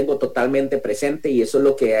 eso lo tengo totalmente presente y eso es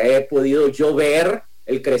lo que he podido yo ver,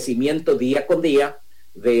 el crecimiento día con día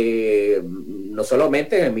de no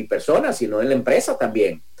solamente de mi persona, sino en la empresa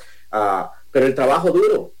también. Pero el trabajo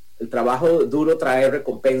duro trae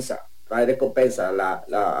recompensa.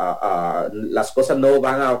 Las cosas no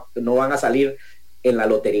van a salir en la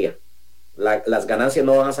lotería. Las ganancias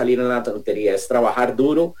no van a salir en la lotería, es trabajar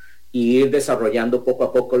duro y ir desarrollando poco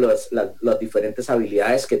a poco las diferentes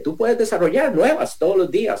habilidades que tú puedes desarrollar nuevas todos los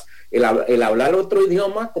días. El hablar otro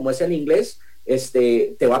idioma, como es el inglés,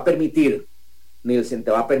 te va a permitir, Nielsen,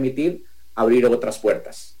 abrir otras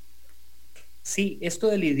puertas. Sí, esto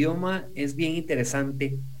del idioma es bien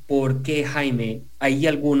interesante porque, Jaime, hay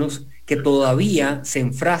algunos que todavía se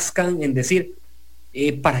enfrascan en decir,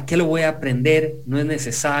 ¿para qué lo voy a aprender? No es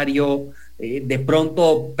necesario, de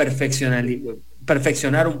pronto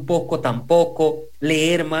perfeccionar un poco tampoco,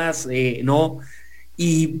 leer más, no.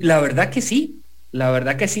 Y la verdad que sí, la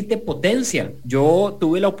verdad que sí te potencia. Yo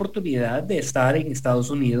tuve la oportunidad de estar en Estados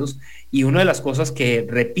Unidos y una de las cosas que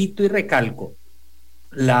repito y recalco,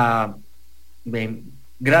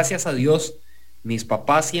 gracias a Dios, mis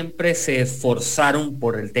papás siempre se esforzaron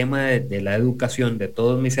por el tema de la educación de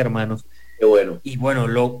todos mis hermanos. Qué bueno. Y bueno,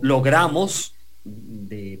 logramos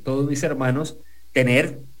de todos mis hermanos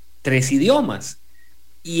tener 3 idiomas.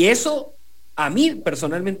 Y eso a mí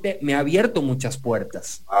personalmente me ha abierto muchas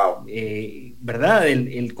puertas. Wow. ¿Verdad?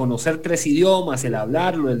 El conocer 3 idiomas, el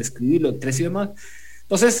hablarlo, el escribirlo, 3 idiomas.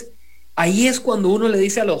 Entonces, ahí es cuando uno le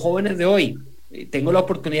dice a los jóvenes de hoy, tengo la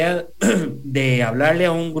oportunidad de hablarle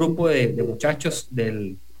a un grupo de muchachos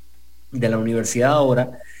de la universidad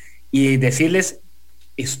ahora y decirles,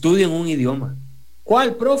 estudien un idioma.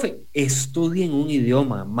 ¿Cuál, profe? Estudien un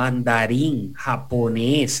idioma, mandarín,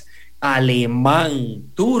 japonés, alemán,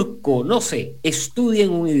 turco, no sé, estudien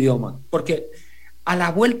un idioma, porque a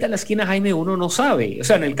la vuelta de la esquina, Jaime, uno no sabe. O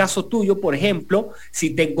sea, en el caso tuyo, por ejemplo,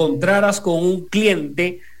 si te encontraras con un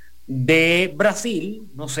cliente de Brasil,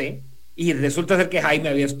 no sé, y resulta ser que Jaime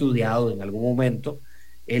había estudiado en algún momento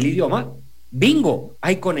el idioma, bingo,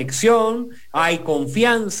 hay conexión, hay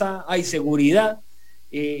confianza, hay seguridad.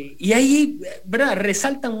 Y ahí, ¿verdad?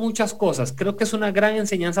 Resaltan muchas cosas. Creo que es una gran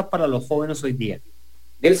enseñanza para los jóvenes hoy día.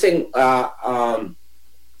 Nielsen,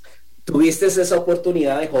 tuviste esa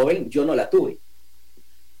oportunidad de joven, yo no la tuve.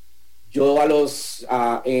 Yo a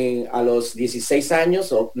los 16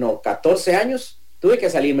 años, 14 años, tuve que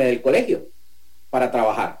salirme del colegio para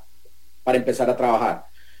empezar a trabajar.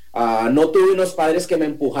 No tuve unos padres que me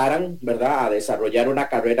empujaran, ¿verdad?, a desarrollar una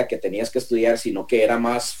carrera que tenías que estudiar, sino que era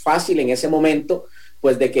más fácil en ese momento,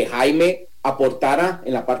 pues, de que Jaime aportara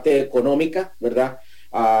en la parte económica, ¿verdad?,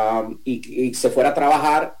 y se fuera a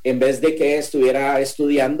trabajar en vez de que estuviera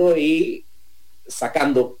estudiando y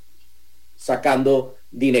sacando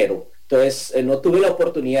dinero. Entonces, no tuve la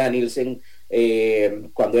oportunidad, Nielsen,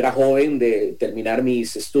 cuando era joven, de terminar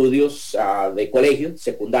mis estudios de colegio,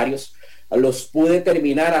 secundarios. Los pude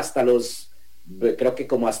terminar creo que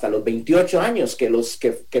como hasta los 28 años, que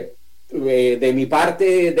de mi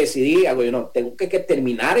parte decidí, tengo que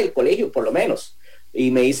terminar el colegio por lo menos. Y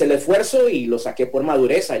me hice el esfuerzo y lo saqué por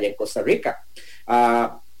madurez allá en Costa Rica.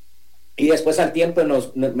 Y después al tiempo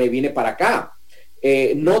me vine para acá.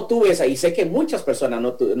 No tuve esa, y sé que muchas personas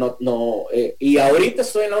y ahorita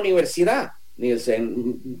estoy en la universidad.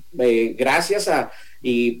 Gracias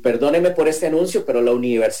y perdóneme por este anuncio, pero la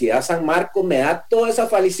Universidad San Marcos me da todas esas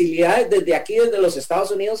facilidades desde los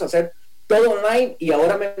Estados Unidos, hacer todo online, y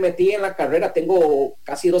ahora me metí en la carrera. Tengo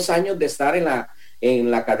casi 2 años de estar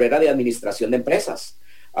en la carrera de administración de empresas.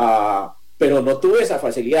 Pero no tuve esa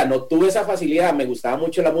facilidad. Me gustaba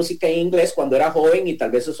mucho la música en inglés cuando era joven, y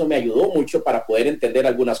tal vez eso me ayudó mucho para poder entender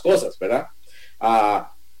algunas cosas, ¿verdad?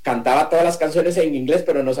 Cantaba todas las canciones en inglés,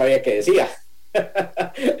 pero no sabía qué decía.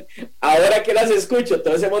 Ahora que las escucho,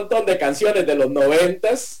 todo ese montón de canciones de los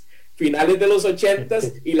 90s, finales de los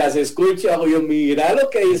 80s, y las escucho, yo, mira lo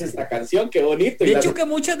que dice esta canción, qué bonito. De hecho, que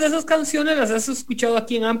muchas de esas canciones las has escuchado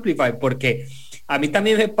aquí en Amplify, porque a mí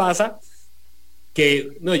también me pasa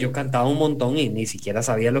que yo cantaba un montón y ni siquiera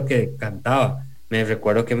sabía lo que cantaba. Me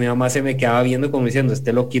recuerdo que mi mamá se me quedaba viendo como diciendo,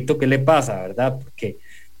 este loquito, ¿qué le pasa? ¿Verdad? Porque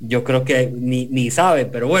yo creo que ni sabe,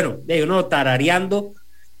 pero bueno, uno tarareando.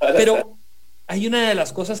 Pero hay una de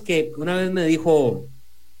las cosas que una vez me dijo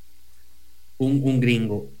un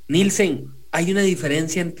gringo: Nielsen, hay una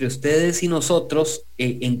diferencia entre ustedes y nosotros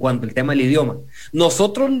en cuanto al tema del idioma.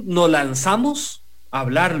 Nosotros nos lanzamos a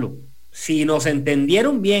hablarlo. Si nos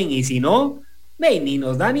entendieron bien, y si no, ni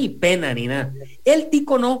nos da ni pena ni nada. El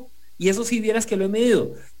tico no, y eso si vieras que lo he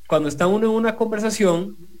medido. Cuando está uno en una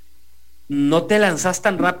conversación, no te lanzas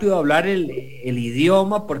tan rápido a hablar el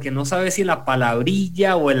idioma, porque no sabes si la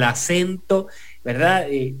palabrilla o el acento, ¿verdad?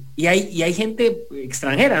 Y hay gente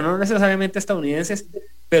extranjera, no necesariamente estadounidenses,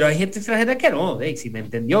 pero hay gente extranjera que no, si me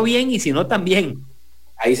entendió bien y si no también.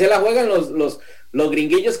 Ahí se la juegan los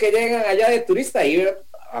gringuillos que llegan allá de turista, ahí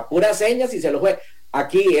a puras señas y se lo juegan.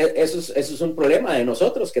 Aquí eso es un problema de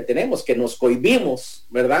nosotros que tenemos, que nos cohibimos,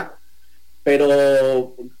 ¿verdad?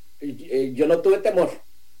 Pero yo no tuve temor.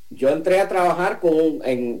 Yo entré a trabajar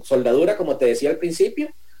en soldadura, como te decía al principio,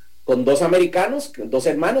 con 2 americanos, 2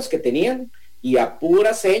 hermanos que tenían, y a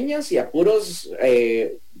puras señas y a puros,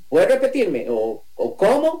 ¿puedes repetirme? O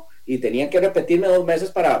 ¿cómo? Y tenían que repetirme 2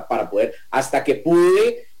 veces para poder, hasta que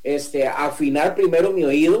pude afinar primero mi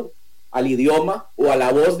oído al idioma o a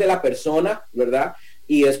la voz de la persona, ¿verdad?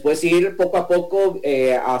 Y después ir poco a poco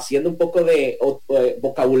haciendo un poco de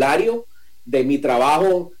vocabulario de mi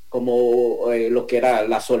trabajo como lo que era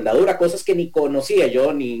la soldadura, cosas que ni conocía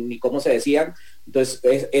yo, ni cómo se decían.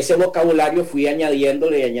 Entonces, ese vocabulario fui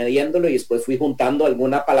añadiéndole y después fui juntando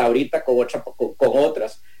alguna palabrita con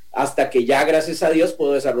otras, hasta que ya, gracias a Dios,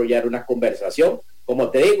 puedo desarrollar una conversación. Como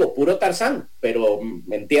te digo, puro Tarzán, pero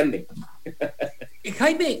me entienden.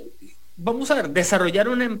 Jaime, vamos a ver, desarrollar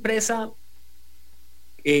una empresa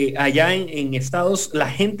allá en Estados, la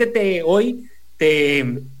gente hoy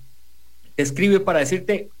te escribe para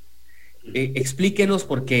decirte, explíquenos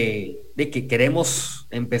porque de que queremos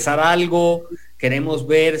empezar algo, queremos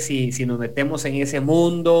ver si nos metemos en ese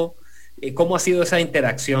mundo. ¿Cómo ha sido esa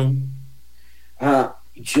interacción?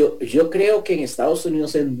 Yo creo que en Estados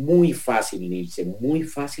Unidos es muy fácil, Nilce, muy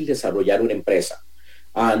fácil desarrollar una empresa.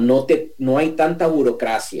 No hay tanta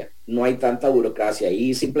burocracia,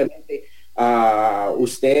 y simplemente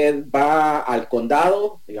usted va al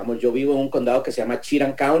condado, digamos, yo vivo en un condado que se llama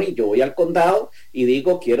Cheatham County, yo voy al condado y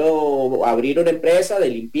digo, quiero abrir una empresa de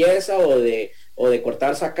limpieza o de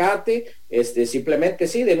cortar zacate, simplemente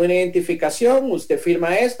sí, denme una identificación, usted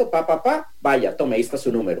firma esto, vaya, tome, ahí está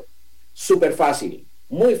su número. Súper fácil.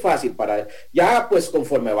 Muy fácil ya pues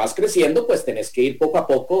conforme vas creciendo, pues tenés que ir poco a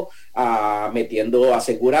poco metiendo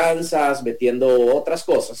aseguranzas, metiendo otras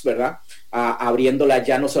cosas, ¿verdad? Abriéndola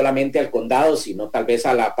ya no solamente al condado, sino tal vez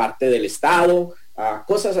a la parte del estado,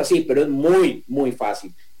 cosas así, pero es muy, muy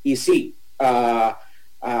fácil. Y sí,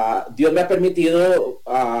 Dios me ha permitido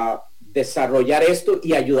desarrollar esto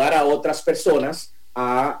y ayudar a otras personas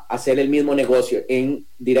a hacer el mismo negocio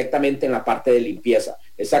directamente en la parte de limpieza.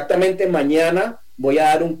 Exactamente mañana voy a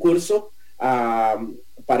dar un curso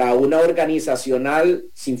para una organizacional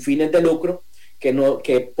sin fines de lucro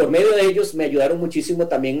que por medio de ellos me ayudaron muchísimo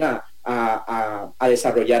también a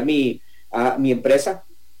desarrollar mi empresa.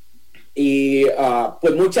 Y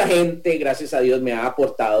pues mucha gente, gracias a Dios, me ha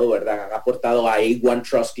aportado, ¿verdad? Han aportado a A1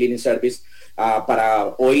 Trust Cleaning Service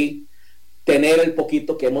para hoy tener el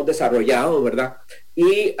poquito que hemos desarrollado, ¿verdad?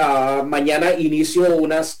 Y mañana inicio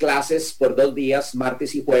unas clases por 2 días,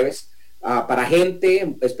 martes y jueves, para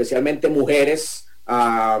gente, especialmente mujeres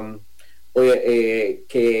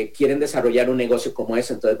que quieren desarrollar un negocio como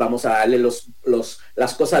ese. Entonces vamos a darle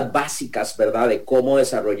las cosas básicas, ¿verdad? De cómo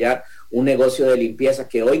desarrollar un negocio de limpieza,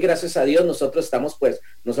 que hoy, gracias a Dios, nosotros estamos, pues,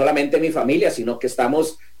 no solamente mi familia, sino que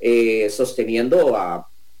estamos sosteniendo a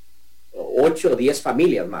 8 o 10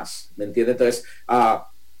 familias más, ¿me entiende? Entonces,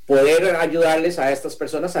 poder ayudarles a estas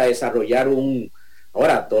personas a desarrollar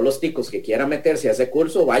ahora, todos los ticos que quieran meterse a ese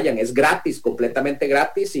curso, vayan, es gratis, completamente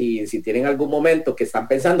gratis, y si tienen algún momento que están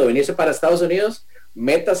pensando venirse para Estados Unidos,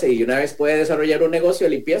 métase y una vez puede desarrollar un negocio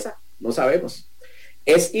de limpieza, no sabemos.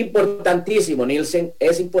 Es importantísimo, Nielsen,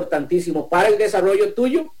 es importantísimo para el desarrollo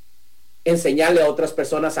tuyo enseñarle a otras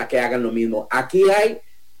personas a que hagan lo mismo. Aquí hay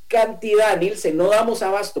cantidad, Nielsen, no damos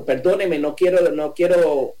abasto, perdóneme, no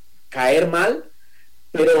quiero caer mal,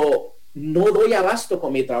 pero no doy abasto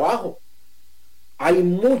con mi trabajo. Hay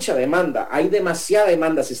mucha demanda, hay demasiada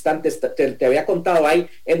demanda. Te había contado, hay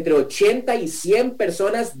entre 80 y 100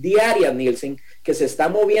 personas diarias, Nielsen, que se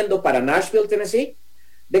están moviendo para Nashville, Tennessee,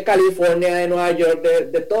 de California, de Nueva York,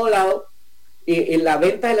 de todo lado, y la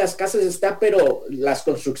venta de las casas está, pero las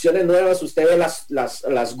construcciones nuevas, usted ve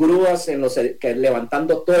las grúas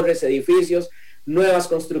levantando torres, edificios, nuevas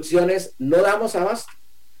construcciones, no damos abasto.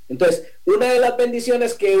 Entonces, una de las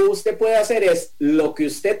bendiciones que usted puede hacer es lo que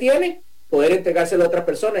usted tiene, poder entregárselo a otra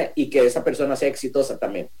persona y que esa persona sea exitosa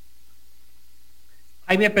también.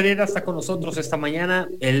 Jaime Perera está con nosotros esta mañana,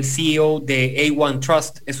 el CEO de A1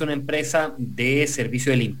 Trust. Es una empresa de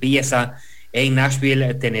servicio de limpieza en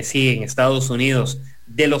Nashville, Tennessee, en Estados Unidos.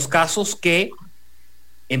 De los casos que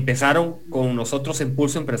empezaron con nosotros en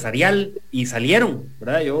Pulso Empresarial y salieron,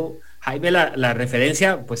 ¿verdad? Jaime, la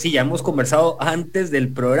referencia, pues sí, ya hemos conversado antes del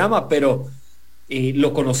programa, pero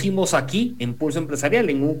lo conocimos aquí en Pulso Empresarial,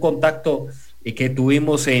 en un contacto que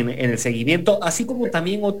tuvimos en el seguimiento, así como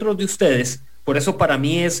también otros de ustedes. Por eso para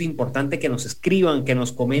mí es importante que nos escriban, que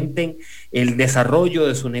nos comenten el desarrollo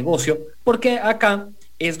de su negocio, porque acá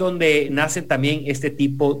es donde nacen también este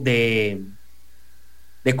tipo de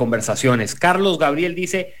conversaciones. Carlos Gabriel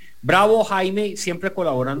dice: bravo, Jaime, siempre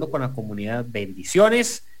colaborando con la comunidad.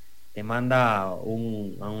 Bendiciones. Te manda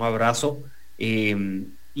un abrazo.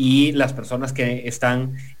 Y las personas que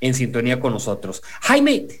están en sintonía con nosotros.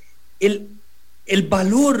 Jaime, el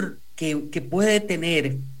valor que puede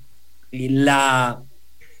tener la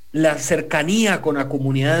cercanía con la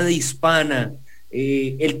comunidad hispana,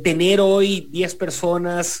 el tener hoy 10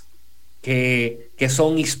 personas que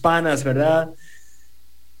son hispanas, ¿verdad?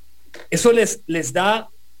 Eso les da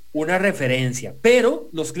una referencia. Pero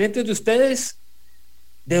los clientes de ustedes,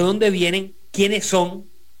 ¿de dónde vienen? ¿Quiénes son?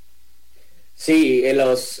 Sí,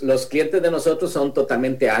 los clientes de nosotros son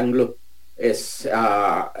totalmente anglo.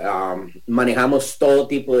 Manejamos todo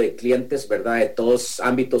tipo de clientes, ¿verdad? De todos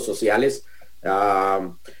ámbitos sociales.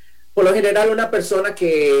 Por lo general, una persona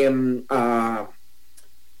que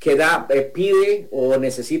pide o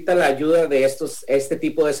necesita la ayuda de este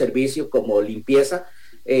tipo de servicio como limpieza,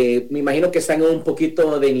 me imagino que están en un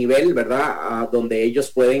poquito de nivel, ¿verdad? Donde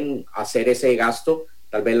ellos pueden hacer ese gasto.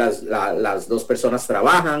 Tal vez las dos personas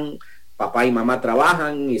trabajan, papá y mamá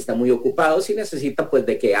trabajan y están muy ocupados y necesitan pues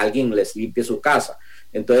de que alguien les limpie su casa.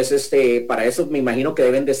 Entonces, para eso me imagino que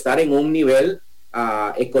deben de estar en un nivel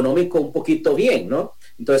económico un poquito bien, ¿no?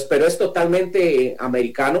 Entonces, pero es totalmente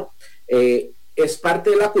americano. Es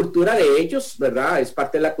parte de la cultura de ellos, ¿verdad? Es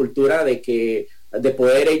parte de la cultura de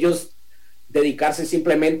poder ellos dedicarse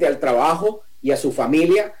simplemente al trabajo y a su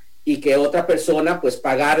familia, y que otra persona pues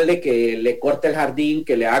pagarle que le corte el jardín,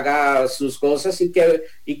 que le haga sus cosas y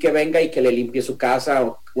que venga y que le limpie su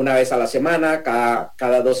casa una vez a la semana,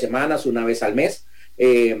 cada 2 semanas, una vez al mes.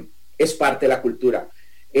 Es parte de la cultura.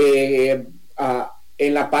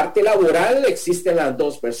 En la parte laboral existen las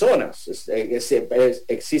dos personas,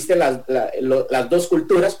 existen las dos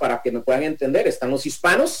culturas, para que me puedan entender. Están los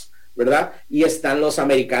hispanos, ¿verdad? Y están los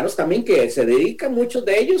americanos también, que se dedican, muchos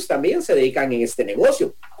de ellos también se dedican en este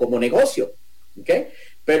negocio, como negocio, ¿ok?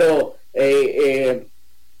 Pero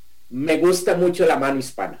me gusta mucho la mano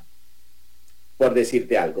hispana, por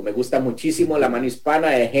decirte algo. Me gusta muchísimo la mano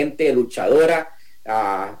hispana, de gente luchadora,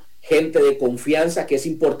 gente de confianza, que es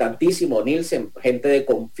importantísimo, Nielsen, gente de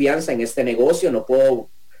confianza en este negocio. No puedo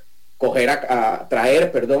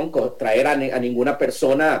traer a ninguna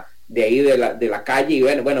persona de ahí de la calle y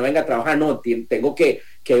bueno, venga a trabajar. No, tengo que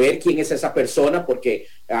ver quién es esa persona, porque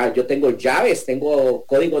yo tengo llaves, tengo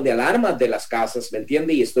códigos de alarmas de las casas, ¿me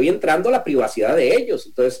entiende? Y estoy entrando a la privacidad de ellos.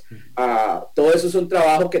 Entonces, todo eso es un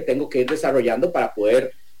trabajo que tengo que ir desarrollando para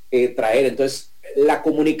poder traer. Entonces, la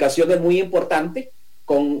comunicación es muy importante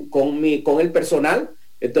con el personal.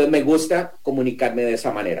 Entonces, me gusta comunicarme de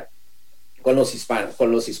esa manera con los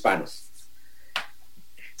hispanos.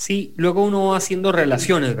 Sí, luego uno va haciendo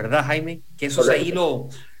relaciones, ¿verdad, Jaime? Que eso Correcto. Es ahí lo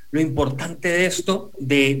importante de esto,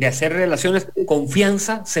 de hacer relaciones,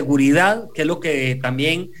 confianza, seguridad, que es lo que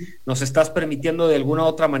también nos estás permitiendo de alguna u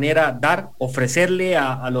otra manera ofrecerle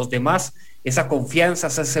a los demás esa confianza,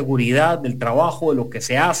 esa seguridad del trabajo, de lo que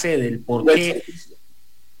se hace, del por qué.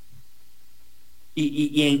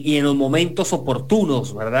 Y en los momentos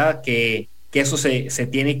oportunos, ¿verdad? Que eso se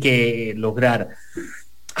tiene que lograr.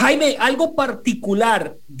 Jaime, algo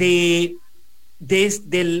particular del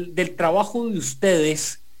trabajo de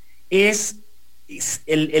ustedes es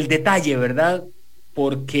el detalle, ¿verdad?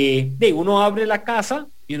 Porque uno abre la casa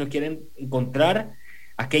y uno quiere encontrar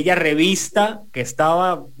aquella revista que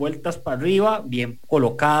estaba vueltas para arriba, bien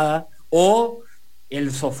colocada, o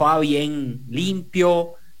el sofá bien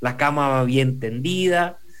limpio, la cama bien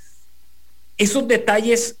tendida. Esos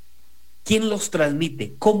detalles, ¿quién los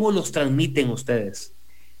transmite? ¿Cómo los transmiten ustedes?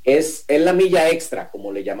 Es la milla extra,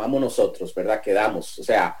 como le llamamos nosotros, ¿verdad? Que damos. O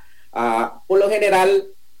sea, por lo general,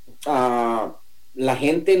 la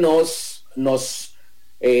gente nos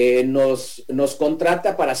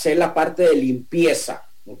contrata para hacer la parte de limpieza,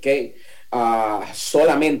 ¿ok?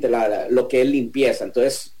 Solamente lo que es limpieza.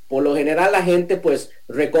 Entonces, por lo general, la gente pues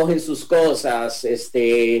recogen sus cosas,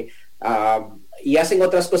 y hacen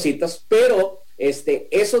otras cositas, pero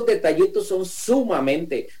esos detallitos son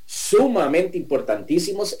sumamente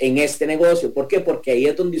importantísimos en este negocio. ¿Por qué? Porque ahí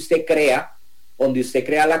es donde usted crea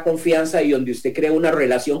la confianza y donde usted crea una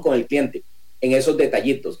relación con el cliente, en esos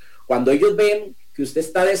detallitos. Cuando ellos ven que usted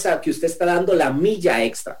está dando la milla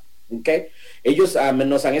extra, ¿ok? Ellos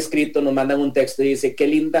nos han escrito, nos mandan un texto y dice: qué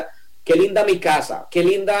linda mi casa, qué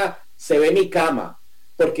linda se ve mi cama,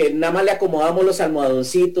 porque nada más le acomodamos los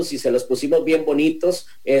almohadoncitos y se los pusimos bien bonitos.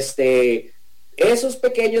 Esos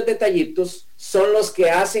pequeños detallitos son los que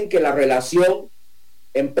hacen que la relación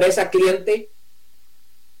empresa-cliente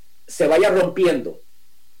se vaya rompiendo.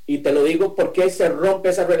 Y te lo digo, ¿por qué se rompe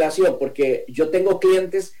esa relación? Porque yo tengo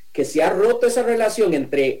clientes que se ha roto esa relación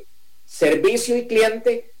entre servicio y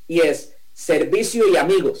cliente, y es servicio y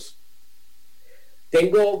amigos.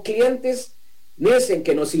 Tengo clientes, dicen,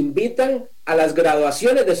 que nos invitan a las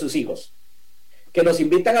graduaciones de sus hijos, que nos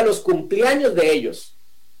invitan a los cumpleaños de ellos.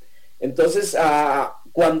 Entonces,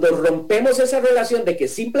 cuando rompemos esa relación de que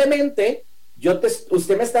simplemente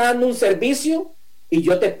usted me está dando un servicio y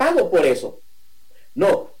yo te pago por eso.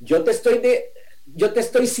 No, yo te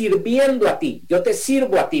estoy sirviendo a ti, yo te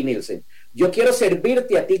sirvo a ti, Nielsen. Yo quiero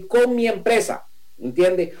servirte a ti con mi empresa,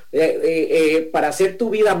 ¿entiende? Para hacer tu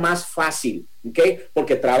vida más fácil, ¿ok?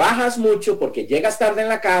 Porque trabajas mucho, porque llegas tarde en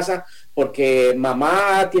la casa, porque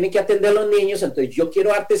mamá tiene que atender a los niños, entonces yo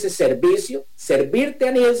quiero darte ese servicio, servir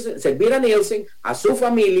a Nielsen, a su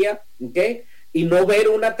familia, ¿ok? Y no ver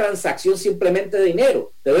una transacción simplemente de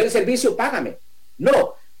dinero. Te doy el servicio, págame.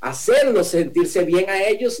 No, hacerlos sentirse bien a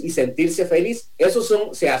ellos y sentirse feliz.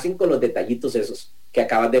 Se hacen con los detallitos esos que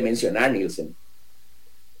acabas de mencionar, Nielsen.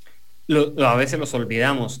 A veces los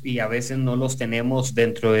olvidamos y a veces no los tenemos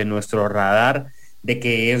dentro de nuestro radar de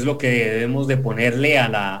que es lo que debemos de ponerle a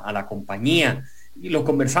la compañía. Y lo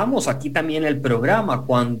conversamos aquí también en el programa,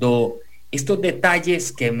 cuando estos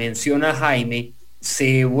detalles que menciona Jaime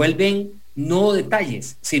se vuelven no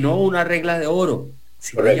detalles, sino una regla de oro,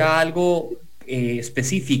 sino ya algo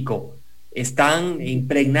específico. Están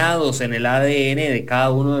impregnados en el ADN de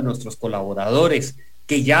cada uno de nuestros colaboradores,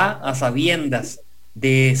 que ya a sabiendas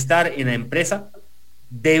de estar en la empresa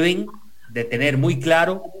deben de tener muy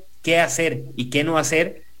claro qué hacer y qué no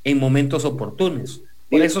hacer en momentos oportunos.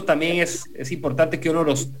 Por eso también es importante que uno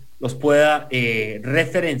los pueda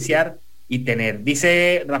referenciar y tener.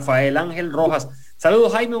 Dice Rafael Ángel Rojas: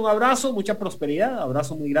 saludos Jaime, un abrazo, mucha prosperidad,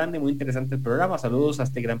 abrazo muy grande, muy interesante el programa, saludos a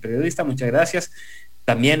este gran periodista, muchas gracias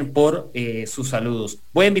también por sus saludos.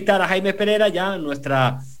 Voy a invitar a Jaime Perera ya en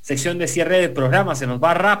nuestra sección de cierre del programa, se nos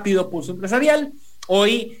va rápido Pulso Empresarial,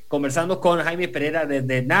 hoy conversando con Jaime Perera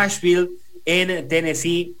desde Nashville en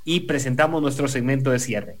Tennessee, y presentamos nuestro segmento de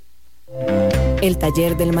cierre. El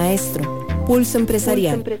taller del maestro, Pulso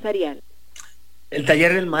Empresarial. El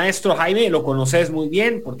taller del maestro, Jaime, lo conoces muy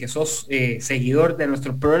bien porque sos seguidor de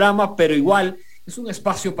nuestro programa, pero igual es un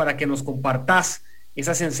espacio para que nos compartas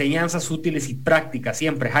esas enseñanzas útiles y prácticas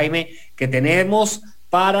siempre, Jaime, que tenemos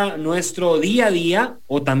para nuestro día a día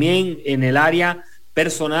o también en el área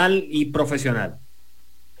personal y profesional.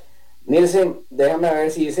 Nielsen, déjame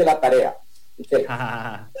ver si hice la tarea. Okay.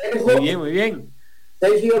 Muy bien.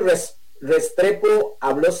 Sergio Restrepo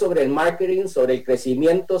habló sobre el marketing, sobre el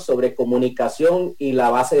crecimiento, sobre comunicación y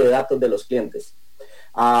la base de datos de los clientes.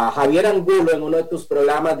 Javier Angulo en uno de tus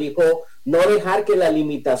programas dijo: no dejar que las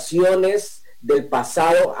limitaciones del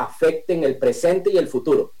pasado afecten el presente y el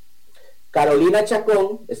futuro. Carolina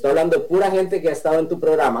Chacón está hablando de pura gente que ha estado en tu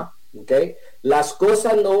programa, ¿okay? Las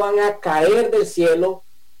cosas no van a caer del cielo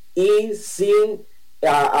y sin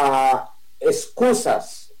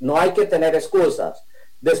excusas, no hay que tener excusas.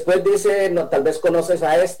 Después dice, no, tal vez conoces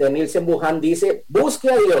a Nielsen Buján, dice: busque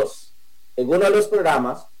a Dios en uno de los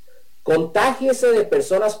programas, contágiese de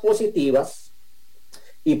personas positivas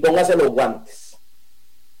y póngase los guantes.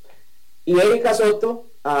 Y Erika Soto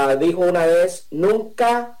dijo una vez: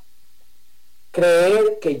 nunca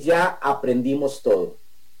creer que ya aprendimos todo.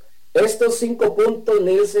 Estos 5 puntos,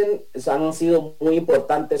 Nielsen, han sido muy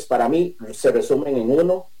importantes para mí. Se resumen en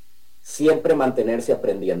uno: siempre mantenerse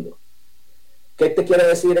aprendiendo. ¿Qué te quiero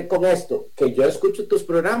decir con esto? Que yo escucho tus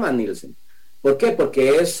programas, Nielsen. ¿Por qué?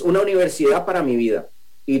 Porque es una universidad para mi vida.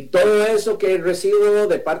 Y todo eso que recibo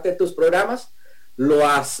de parte de tus programas, lo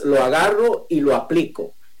agarro y lo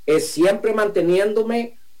aplico. Es siempre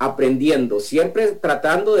manteniéndome aprendiendo, siempre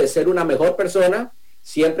tratando de ser una mejor persona,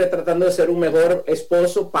 siempre tratando de ser un mejor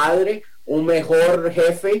esposo, padre, un mejor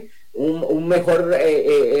jefe, un mejor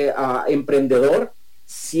emprendedor,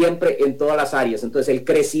 siempre en todas las áreas. Entonces el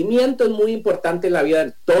crecimiento es muy importante en la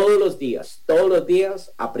vida, todos los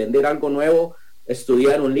días aprender algo nuevo,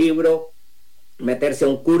 estudiar un libro, meterse a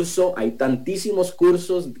un curso. Hay tantísimos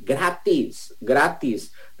cursos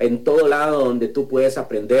gratis en todo lado donde tú puedes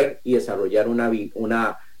aprender y desarrollar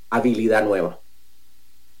una habilidad nueva.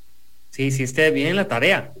 Sí, esté bien la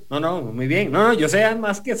tarea. No, muy bien. No, yo sé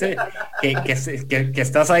además que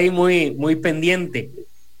estás ahí muy pendiente.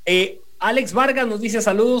 Alex Vargas nos dice: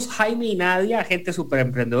 saludos Jaime y Nadia, gente súper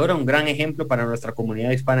emprendedora, un gran ejemplo para nuestra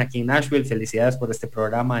comunidad hispana aquí en Nashville. Felicidades por este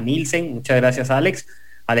programa, Nielsen. Muchas gracias, Alex.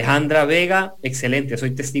 Alejandra Vega: excelente,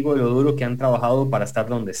 soy testigo de lo duro que han trabajado para estar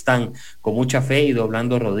donde están, con mucha fe y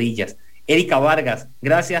doblando rodillas. Erika Vargas: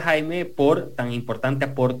 gracias Jaime por tan importante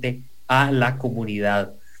aporte a la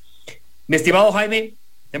comunidad. Mi estimado Jaime,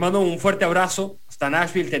 te mando un fuerte abrazo hasta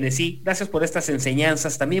Nashville, Tennessee. Gracias por estas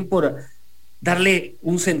enseñanzas, también por darle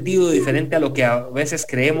un sentido diferente a lo que a veces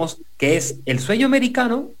creemos que es el sueño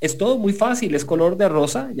americano. Es todo muy fácil, es color de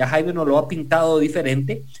rosa. Ya Jaime nos lo ha pintado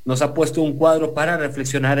diferente, nos ha puesto un cuadro para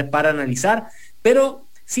reflexionar, para analizar, pero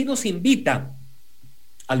sí nos invita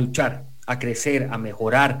a luchar, a crecer, a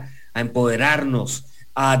mejorar, a empoderarnos,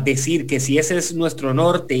 a decir que si ese es nuestro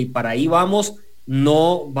norte y para ahí vamos,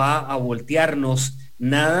 no va a voltearnos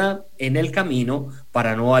nada en el camino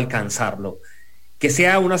para no alcanzarlo. Que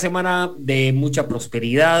sea una semana de mucha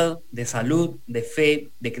prosperidad, de salud, de fe,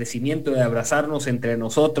 de crecimiento, de abrazarnos entre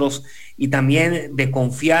nosotros y también de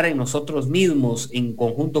confiar en nosotros mismos en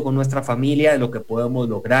conjunto con nuestra familia de lo que podemos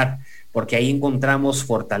lograr, porque ahí encontramos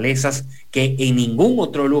fortalezas que en ningún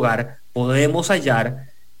otro lugar podemos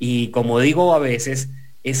hallar. Y como digo a veces,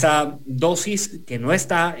 esa dosis que no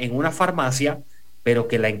está en una farmacia, pero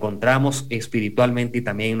que la encontramos espiritualmente y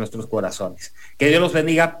también en nuestros corazones. Que Dios los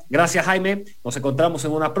bendiga. Gracias, Jaime. Nos encontramos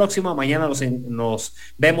en una próxima. Mañana nos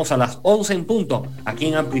vemos a las 11 en punto aquí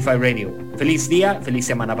en Amplify Radio. Feliz día, feliz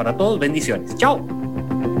semana para todos. Bendiciones. Chao.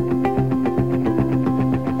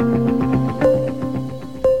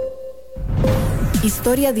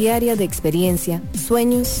 Historia diaria de experiencia,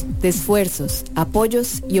 sueños, de esfuerzos,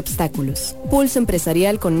 apoyos y obstáculos. Pulso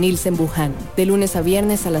Empresarial con Nielsen Buján, de lunes a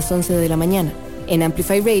viernes a las 11 de la mañana, en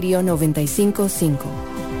Amplify Radio 95.5.